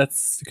like it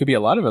could be a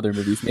lot of other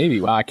movies.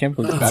 Maybe. Wow, I can't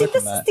believe you got See, it from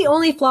this is that. the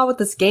only flaw with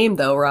this game,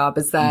 though, Rob,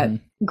 is that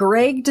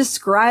Greg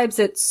describes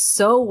it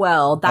so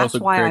well. That's so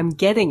why Greg- I'm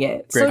getting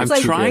it. Greg- so I'm it's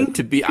like, trying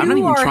to be. I'm not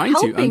you even are trying to.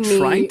 I'm helping me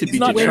trying to He's be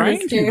not win trying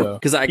this to game. though.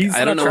 because I He's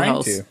don't not know trying how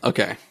else. to.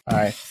 Okay, All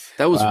right,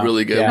 that was Wow.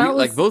 really good. Yeah. That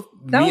was- Both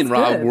that me was and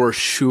Rob good. were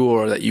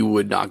sure that you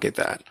would not get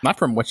that. not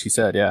from what she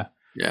said. Yeah,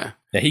 Yeah.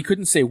 he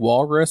couldn't say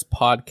walrus,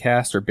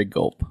 podcast, or big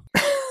gulp.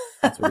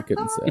 That's what he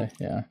couldn't say.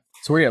 Yeah.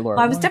 So where are you at, Laura?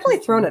 I was definitely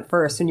thrown at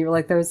first when you were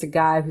like, there's a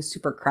guy who's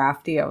super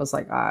crafty. I was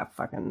like, I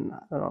don't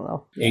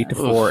know.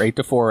 8-4.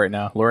 8-4 right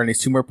now. Laura needs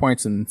 2 more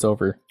points and it's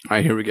over. All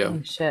right, here we go.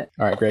 Oh, shit.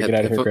 All right, Greg, get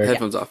out of here, Greg.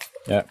 Headphones off.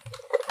 Yeah.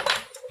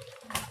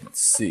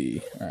 Let's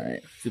see. All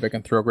right. See if I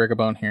can throw Greg a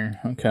bone here.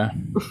 Okay.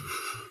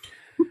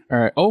 All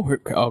right. Oh,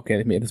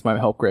 okay. This might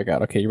help Greg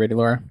out. Okay, you ready,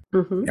 Laura?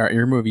 Mm-hmm. All right.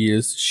 Your movie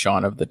is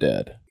Shaun of the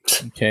Dead.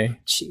 Okay.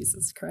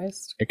 Jesus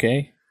Christ.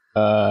 Okay.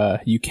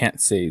 You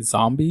can't say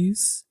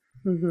zombies.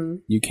 Mm-hmm.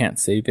 You can't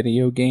say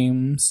video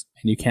games.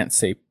 And you can't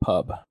say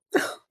pub.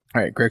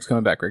 All right, Greg's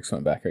coming back. Here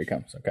he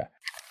comes. Okay.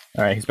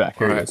 All right, he's back.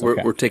 Here All he right, is.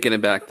 Okay. we're taking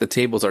it back. The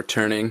tables are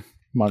turning.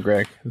 Come on,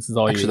 Greg. This is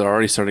all Actually, you. they're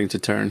already starting to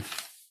turn.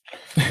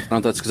 I don't know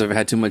if that's because I've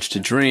had too much to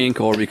drink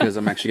or because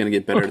I'm actually going to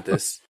get better at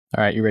this.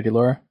 All right, you ready,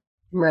 Laura?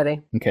 I'm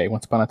ready. Okay,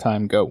 once upon a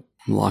time, go.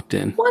 I'm locked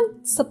in.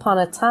 Once upon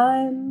a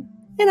time,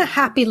 in a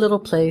happy little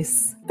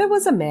place, there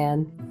was a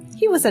man.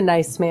 He was a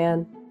nice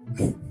man.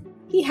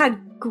 He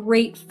had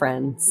great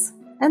friends.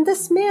 And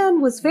this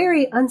man was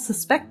very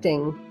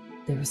unsuspecting.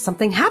 There was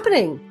something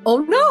happening. Oh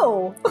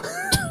no!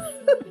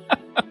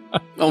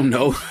 Oh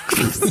no.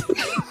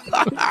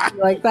 You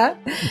like that?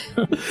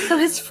 So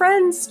his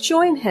friends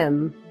join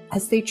him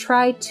as they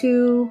try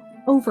to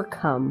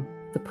overcome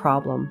the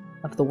problem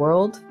of the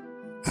world.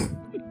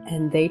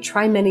 And they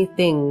try many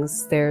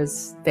things.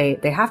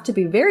 They have to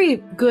be very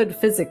good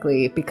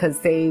physically because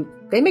they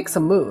make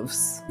some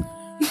moves.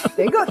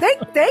 They go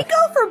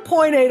from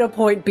point A to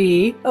point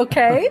B,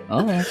 okay?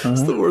 Oh, yeah.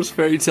 It's the worst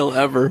fairy tale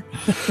ever.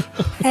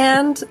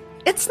 And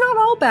it's not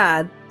all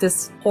bad,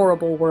 this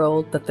horrible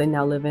world that they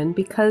now live in,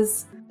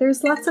 because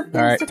there's lots of things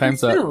All right, to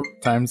time's consume. up.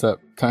 Time's up.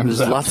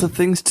 There's lots of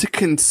things to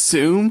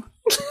consume.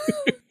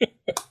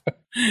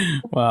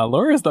 Wow,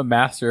 Laura's the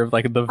master of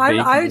like the. I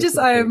vagueness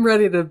of am things.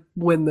 ready to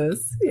win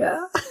this. Yeah.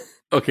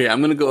 Okay, I'm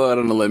going to go out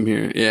on a limb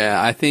here. Yeah,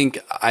 I think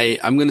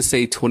I'm going to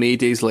say 28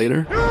 days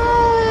later.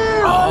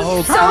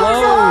 Oh,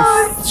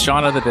 close.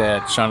 Shaun of the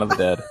Dead. Shaun of the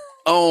Dead.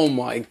 Oh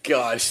my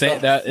gosh.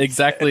 That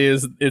exactly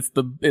is. It's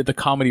the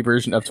comedy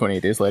version of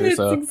 28 Days Later.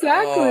 So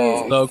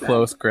exactly. so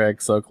close,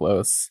 Greg. So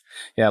close.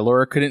 Yeah,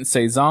 Laura couldn't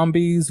say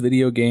zombies,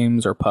 video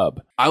games, or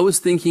pub. I was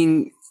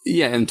thinking,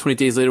 yeah, and 20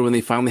 days later when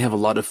they finally have a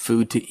lot of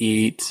food to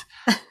eat,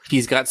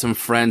 he's got some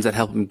friends that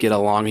help him get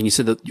along. And you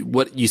said that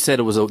what you said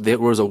there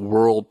was a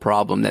world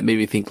problem that made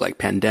me think like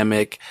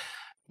pandemic.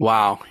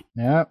 Wow.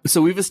 Yeah.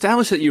 So we've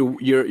established that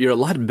you're a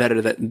lot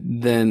better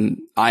than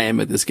I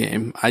am at this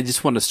game. I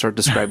just want to start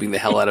describing the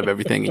hell out of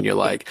everything, and you're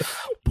like,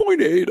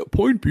 point A to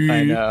point B.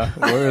 I know.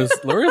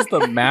 Laura's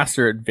the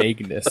master at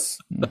vagueness.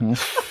 Mhm.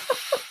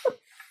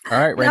 All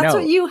right, right That's now.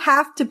 what you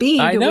have to be.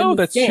 I to know win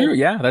this that's game. true.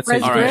 Yeah, that's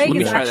Whereas it. All right, Greg let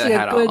me is try actually that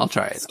hat a on. good I'll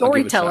try it. I'll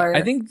give it a shot. storyteller.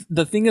 I think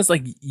the thing is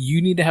like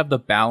you need to have the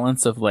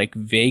balance of like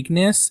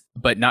vagueness,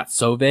 but not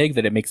so vague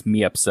that it makes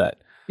me upset.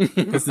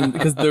 Because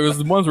there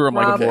was ones where I'm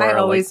Rob, like, Laura, I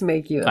always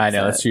make you upset. I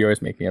know that's true. You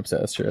always make me upset.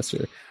 That's true.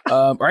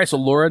 All right, so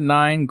Laura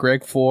 9,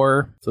 Greg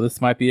 4. So this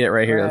might be it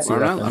right here. All Let's see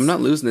right. what I'm happens.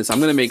 not losing this. I'm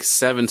going to make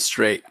 7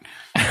 straight.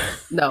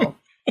 No.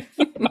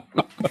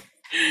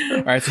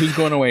 All right, so who's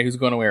going away? Who's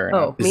going away right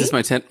now? Is Me? this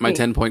my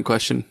 10 point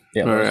question?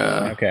 Yeah. Or, Laura's going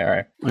away. Okay. All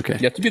right. okay. You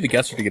have to be the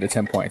guesser to get a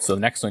 10 points. So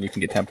the next one you can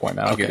get 10 point.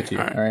 Man, I'll give Okay, it to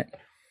you. all right. All right.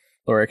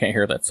 Laura, I can't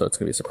hear that, so it's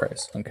gonna be a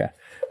surprise. Okay.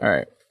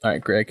 All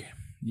right, Greg.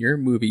 Your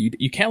movie.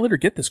 You can't let her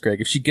get this, Greg.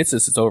 If she gets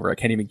this, it's over. I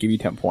can't even give you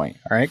 10 point.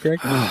 All right, Greg.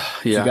 So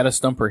you Yeah. got to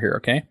stump her here.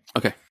 Okay.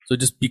 Okay. So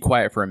just be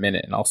quiet for a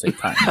minute, and I'll save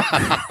time.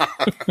 I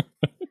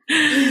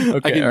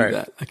Okay. can All do right.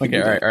 that. I can Okay.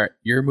 do All right. that. All right.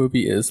 Your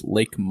movie is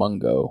Lake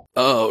Mungo.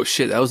 Oh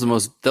shit, that was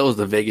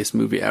the Vegas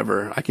movie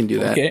ever. I can do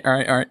that. Okay. All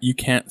right. All right. You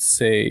can't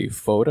say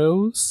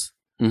photos.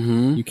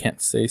 Mm-hmm. You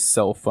can't say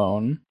cell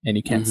phone, and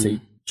you can't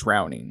say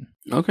drowning.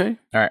 Okay.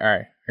 All right. All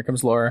right. Here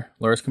comes Laura.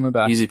 Laura's coming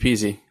back. Easy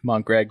peasy. Come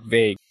on, Greg.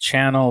 Vague.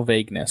 Channel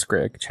vagueness,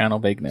 Greg. Channel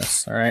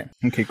vagueness. All right.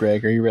 Okay,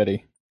 Greg. Are you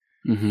ready?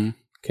 Mm-hmm.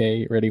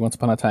 Okay. Ready? Once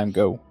upon a time.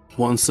 Go.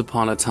 Once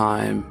upon a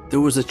time, there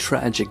was a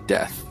tragic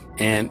death.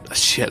 And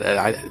shit,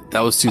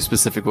 that was too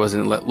specific,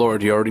 wasn't it? Laura,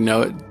 do you already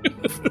know it?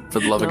 For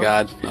the love of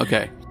God.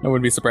 Okay. I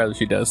wouldn't be surprised if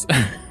she does.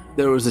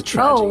 There was a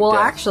tragic Oh well,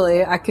 death.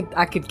 actually, I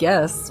could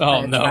guess. Oh,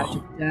 by a no.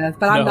 tragic death,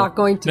 but I'm not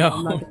going to.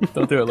 I'm No, not-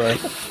 don't do it, Laura.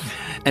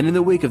 And in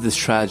the wake of this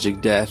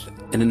tragic death,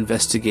 an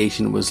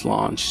investigation was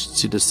launched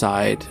to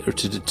decide or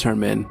to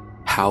determine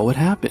how it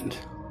happened.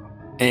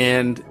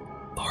 And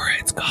Laura,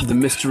 it's Gothic. the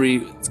mystery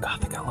It's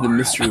Gothic. Laura. the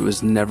mystery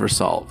was never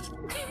solved.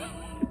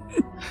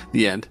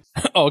 The end.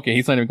 Oh, okay,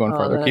 he's not even going Oh,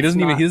 further. He that's doesn't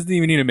not-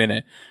 even need a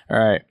minute. All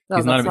right. No,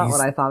 that's not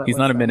what I thought it He's was,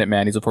 not a though. minute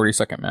man. He's a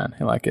 40-second man.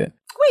 I like it.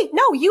 Wait,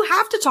 no, you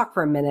have to talk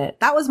for a minute.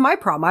 That was my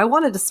problem. I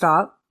wanted to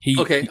stop. He,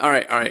 Okay, all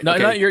right. No,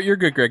 okay. no, you're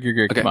good, Greg. You're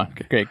good. Okay, Come on.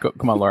 okay. Okay,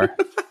 come on, Laura.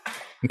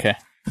 Okay.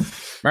 All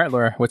right,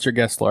 Laura. What's your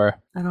guess, Laura?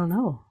 I don't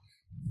know.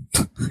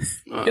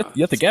 You have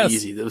to it's guess.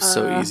 Easy. That was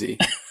so easy.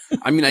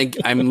 I mean,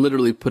 I'm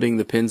literally putting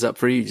the pins up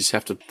for you. You just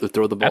have to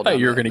throw the ball. I thought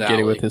you were going going to get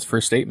it with his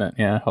first statement.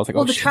 Yeah. I was like,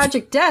 Well, oh, the shit.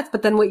 tragic death,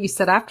 but then what you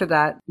said after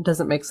that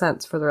doesn't make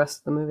sense for the rest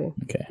of the movie.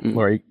 Okay.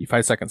 Laura,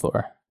 5 seconds,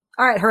 Laura.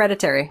 All right,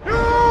 Hereditary.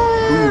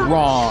 Ooh,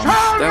 wrong.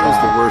 That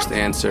was the worst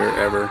answer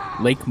ever.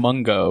 Lake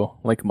Mungo.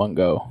 Lake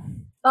Mungo.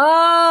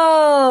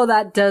 Oh,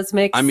 that does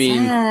make I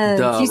mean, sense.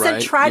 duh, You said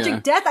right? tragic Yeah.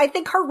 death. I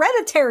think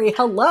Hereditary.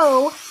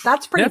 Hello,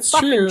 that's pretty That's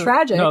fucking true.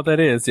 tragic. No, that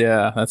is.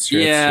 Yeah, that's true.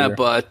 Yeah,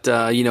 That's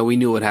true. but we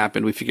knew what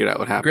happened. We figured out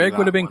what happened. Greg with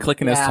would have that been one.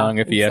 clicking his Yeah, tongue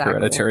if he had exactly.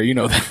 Hereditary. You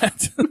know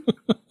that.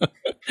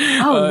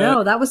 Oh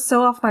no, that was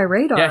so off my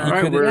radar. Yeah, he All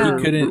right, couldn't- we're,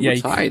 he couldn't- we're yeah,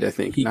 he- tied. I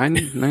think he- 9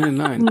 and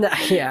 9. No,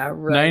 yeah,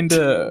 right.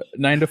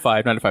 9 to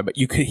 5. But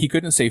he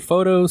couldn't say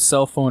photos,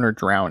 cell phone, or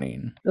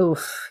drowning.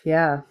 Oof,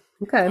 yeah.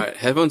 Okay. All right,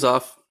 headphones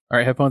off. All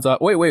right, headphones off.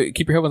 Wait.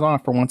 Keep your headphones on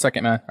for 1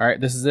 second, man. All right,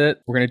 this is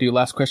it. We're going to do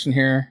last question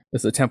here.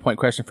 This is a 10-point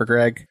question for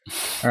Greg.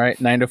 All right,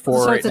 9-4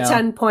 So right it's a now.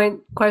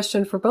 10-point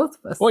question for both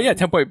of us. Well, yeah,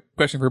 10-point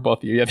question for both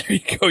of you. Yeah, there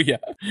you go. Yeah.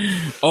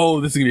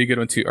 Oh, this is going to be a good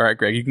one, too. All right,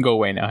 Greg, you can go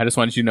away now. I just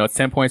wanted you to know it's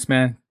 10 points,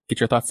 man. Get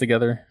your thoughts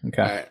together.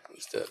 Okay. All right,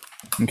 let's do it.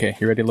 Okay,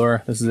 you ready,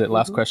 Laura? This is it.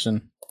 Last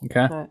question.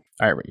 Okay. All right.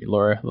 All right,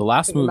 Laura. The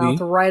last Put your movie.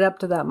 mouth right up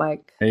to that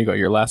mic. There you go.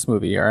 Your last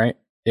movie. All right.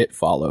 It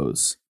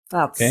Follows.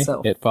 That's Okay.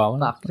 so It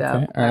Follows. fucked Okay. up. All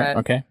right. All right.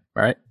 Okay.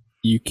 All right.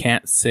 You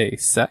can't say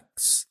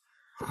sex.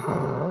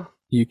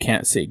 You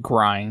can't say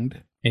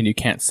grind. And you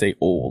can't say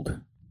old.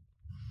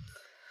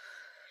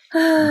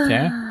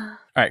 Okay. All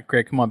right,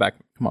 Greg, come on back.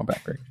 Come on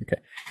back, Greg.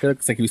 Okay. It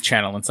looks like he was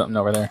channeling something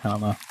over there. I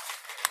don't know.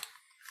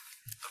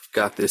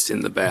 Got this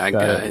in the bag,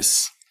 Got it.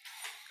 guys.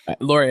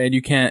 Laura, and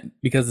you can't,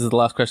 because this is the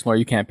last question, Laura,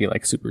 you can't be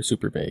like super,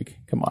 super vague.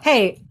 Come on.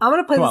 Hey, I'm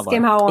going to play Come this on,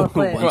 game how I want to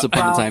play it. Once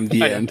upon a Wow. time,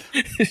 the end.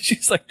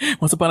 She's like,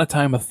 once upon a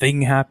time, a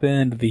thing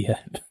happened. The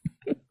end.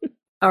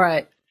 All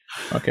right.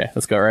 Okay,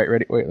 let's go. All right,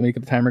 ready? Wait, let me get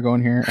the timer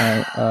going here. All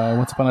right.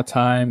 Once upon a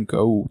time,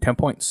 go. 10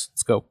 points.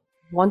 Let's go.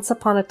 Once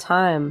upon a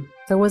time,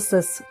 there was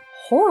this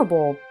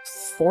horrible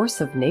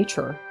force of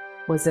nature.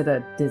 Was it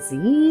a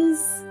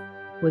disease?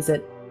 Was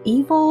it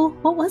evil?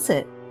 What was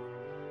it?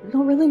 We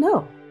don't really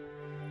know.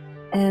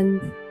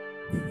 And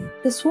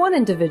this one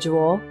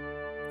individual,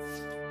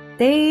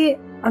 they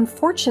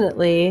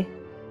unfortunately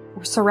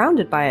were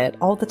surrounded by it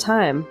all the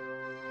time.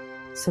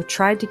 So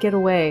tried to get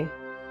away.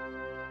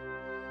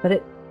 But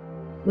it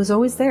was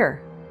always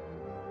there.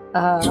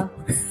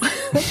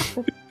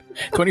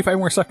 25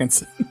 more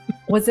seconds.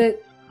 Was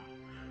it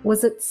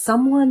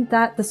someone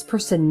that this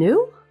person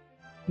knew?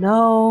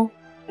 No,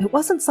 it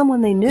wasn't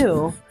someone they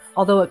knew,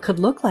 although it could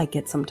look like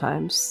it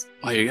sometimes.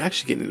 Wow, you're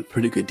actually getting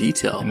pretty good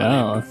detail. No.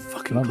 I have no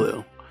fucking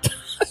clue.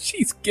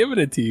 She's giving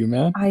it to you,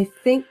 man. I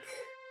think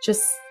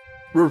just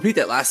Repeat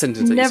that last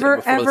sentence that never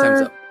you said before the time's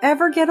ever up.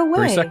 ever get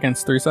away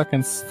 3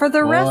 seconds. for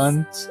the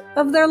One. rest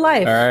of their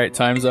life. All right,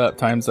 time's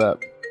up.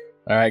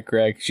 All right,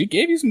 Greg. She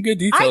gave you some good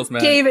details, I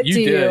man. gave it to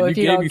did. you if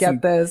you gave don't me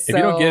get this. If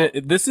you don't so- get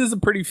it, this is a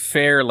pretty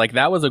fair. Like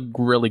that was a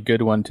really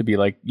good one to be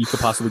like you could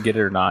possibly get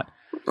it or not.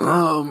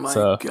 Oh my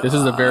So god. this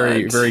is a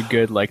very, very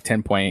good like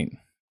 10-point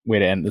way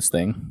to end this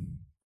thing.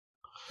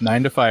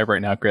 9-5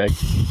 right now, Greg.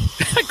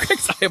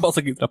 Greg's eyeballs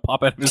like he's gonna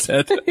pop out of his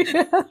head.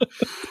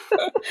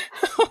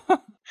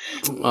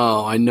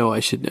 Oh, I know I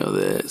should know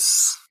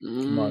this.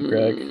 Come on,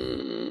 Greg.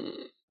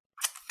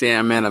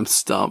 Damn, man, I'm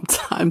stumped.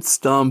 I'm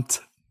stumped.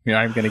 You're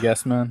not even gonna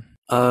guess, man.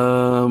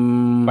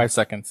 5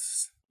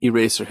 seconds.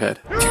 Eraserhead.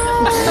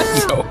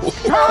 No.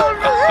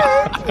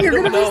 You're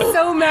gonna be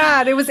so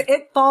mad. It was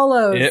It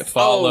Follows. It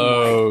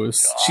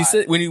Follows. Oh my She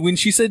said when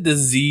she said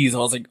disease, I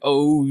was like,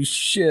 oh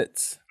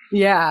shit.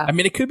 Yeah. I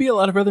mean, it could be a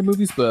lot of other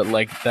movies, but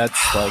like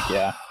that's like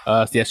yeah.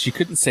 Yeah, she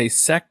couldn't say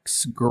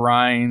sex,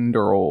 grind,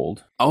 or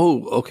old.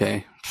 Oh,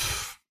 okay.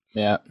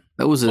 Yeah.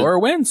 That was a Laura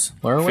wins.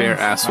 Laura fair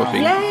wins. ass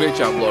whooping. Yay! Great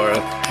job, Laura.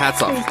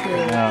 Hats off. Thank you.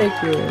 Yeah.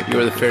 Thank you. You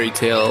are the fairy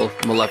tale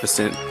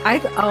Maleficent.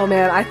 Oh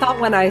man, I thought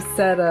when I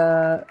said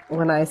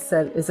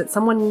is it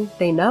someone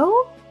they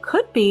know?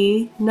 Could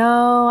be.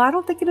 No, I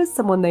don't think it is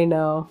someone they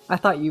know. I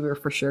thought you were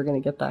for sure gonna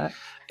get that.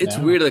 It's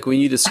Yeah. weird, like when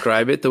you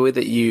describe it, the way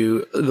that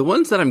the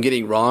ones that I'm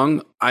getting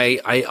wrong,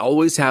 I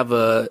always have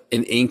an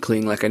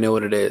inkling, like I know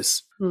what it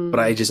is, but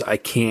I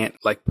can't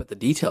like put the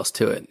details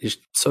to it. It's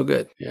so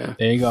good. Yeah.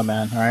 There you go,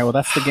 man. All right, well,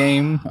 that's the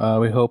game.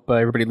 We hope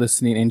everybody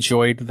listening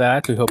enjoyed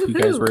that. We hope you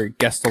guys were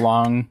guessed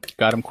along,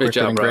 got them quicker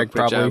job, than bro. Greg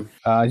Great probably.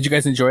 Did you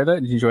guys enjoy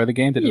that? Did you enjoy the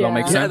game? Did it all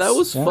make Yeah. sense? Yeah, that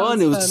was fun.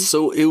 That It was was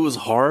fun. it was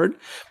hard,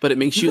 but it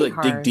makes you Really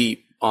like dig hard.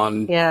 deep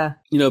on Yeah.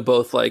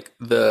 both like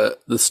the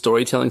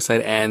storytelling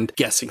side and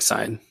guessing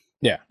side.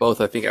 Yeah. Both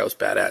I think I was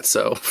bad at,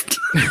 so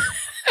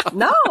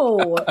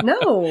No.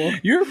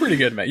 You're pretty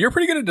good, man. You're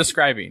pretty good at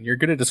describing. You're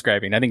good at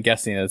describing. I think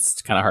guessing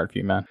is kind of hard for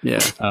you, man. yeah.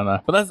 I don't know.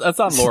 But that's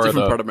on It's a Laura,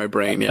 different though. part of my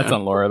brain, yeah. That's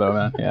on Laura, though,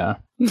 man. Yeah.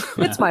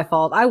 It's my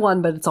fault. I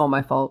won, but it's all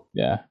my fault.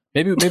 Yeah.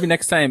 Maybe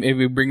next time if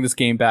we bring this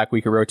game back,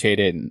 we could rotate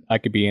it and I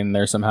could be in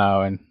there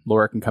somehow and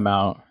Laura can come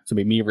out. So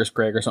maybe me versus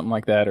Greg or something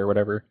like that or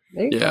whatever.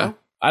 There you Yeah. go.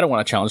 I don't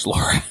want to challenge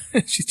Laura.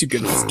 She's too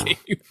good at this game.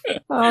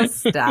 Oh,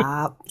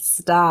 stop.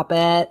 Stop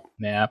it.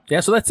 Yeah.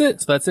 So that's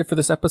it. So that's it for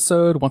this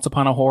episode. Once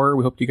Upon a Horror.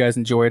 We hope you guys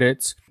enjoyed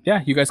it.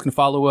 Yeah. You guys can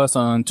follow us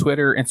on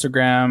Twitter,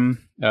 Instagram,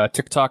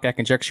 TikTok at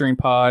Conjecturing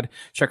Pod.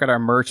 Check out our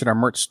merch at our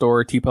merch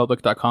store,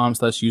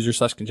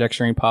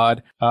 tpublic.com/user/conjecturing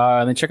pod.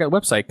 And then check out the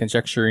website,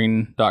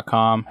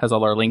 conjecturing.com. Has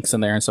all our links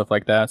in there and stuff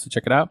like that. So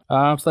check it out.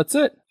 So that's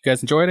it. You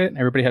guys enjoyed it.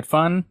 Everybody had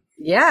fun.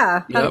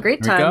 Yeah. Had a Yep.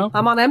 great There we time. go.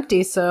 I'm on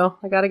empty, so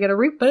I got to get a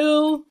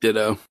refill.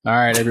 Ditto. All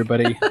right,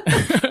 everybody.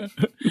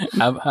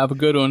 have a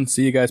good one.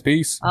 See you guys.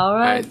 Peace. All All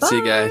right. right, see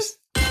you bye. guys.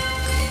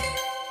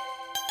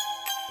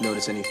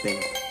 Notice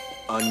anything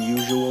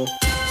unusual?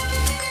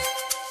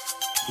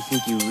 You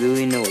think you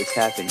really know what's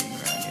happening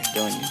around here,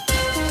 don't you?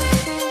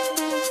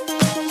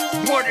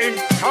 What in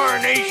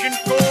tarnation's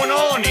going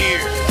on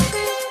here?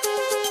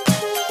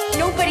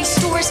 Nobody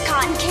stores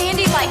cotton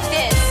candy like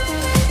this.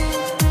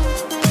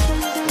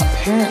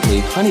 Apparently,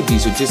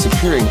 honeybees are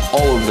disappearing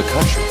all over the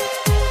country.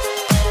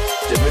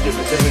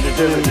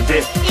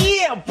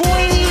 Yeah,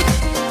 boy!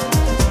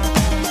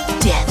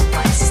 Death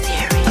by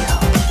stereo.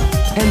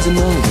 Tens of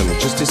millions of them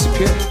just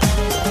disappeared.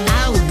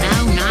 Oh,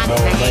 no, not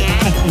that.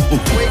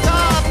 Wake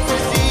up,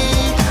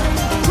 Christy!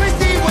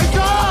 Christy, wake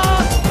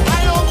up!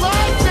 I don't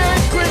like this!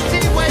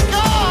 Christy, wake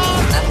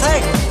up!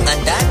 Attack,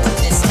 adapt,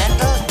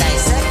 dismantle,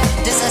 dissect,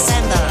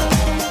 disassemble.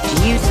 Do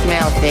you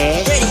smell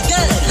fish? Pretty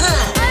good,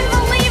 huh?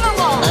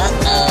 Unbelievable!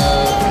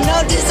 Uh-oh.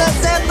 No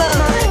disassemble!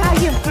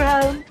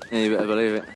 Yeah, you better believe it.